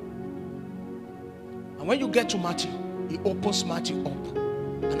 And when you get to Matthew, he opens Matthew up.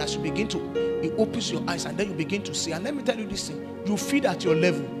 And as you begin to, he opens your eyes and then you begin to see. And let me tell you this thing, you feed at your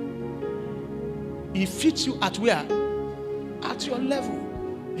level. He feeds you at where? At your level.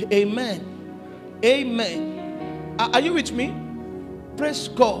 Amen. Amen. Are you with me? Praise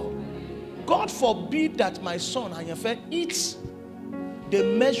God. God forbid that my son and your friend eats the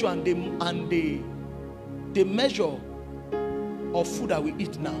measure and the measure of food that we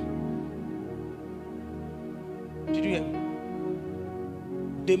eat now. Did you hear me?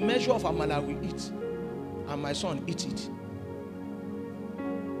 The measure of amala we eat, and my son eats it.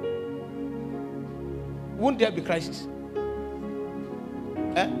 Won't there be crisis?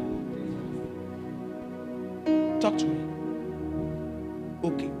 Talk to me.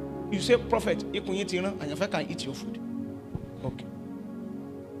 Okay. You say, prophet, and your friend can eat your food. Okay.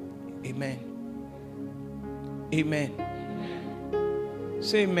 Amen. Amen.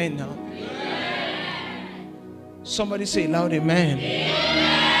 Say amen now. Amen. Somebody say loud amen. Amen.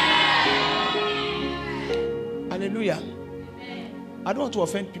 Hallelujah. Amen. I don't want to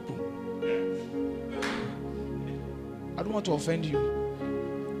offend people. I don't want to offend you.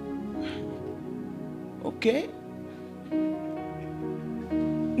 Okay.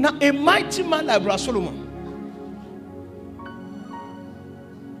 Now, a mighty man like Brother Solomon,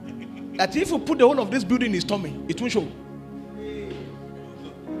 that if you put the whole of this building in his tummy, it won't show.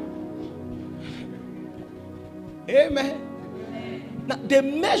 Amen. Now, the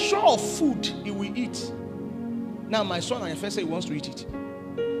measure of food he will eat. Now, my son and first say he wants to eat it.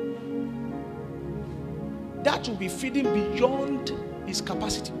 That will be feeding beyond his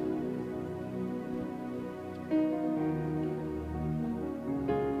capacity.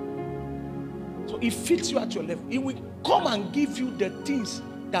 So it fits you at your level. He will come and give you the things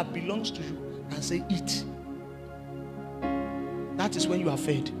that belongs to you and say, eat. That is when you are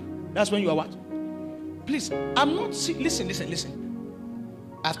fed. That's when you are what? Please, I'm not listen.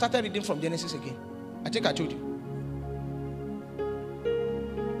 I've started reading from Genesis again. I think I told you.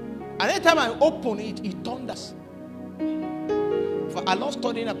 And every time I open it, it thunders. For I love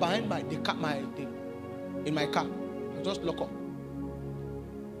studying behind in my car. I just lock up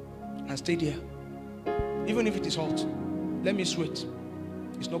and stay there. Even if it is hot, let me sweat.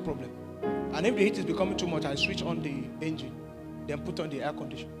 It's no problem. And if the heat is becoming too much, I switch on the engine, then put on the air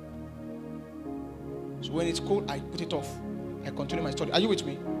conditioner. So when it's cold, I put it off. I continue my study. Are you with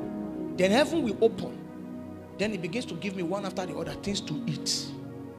me? Then heaven will open. Then it begins to give me one after the other things to eat.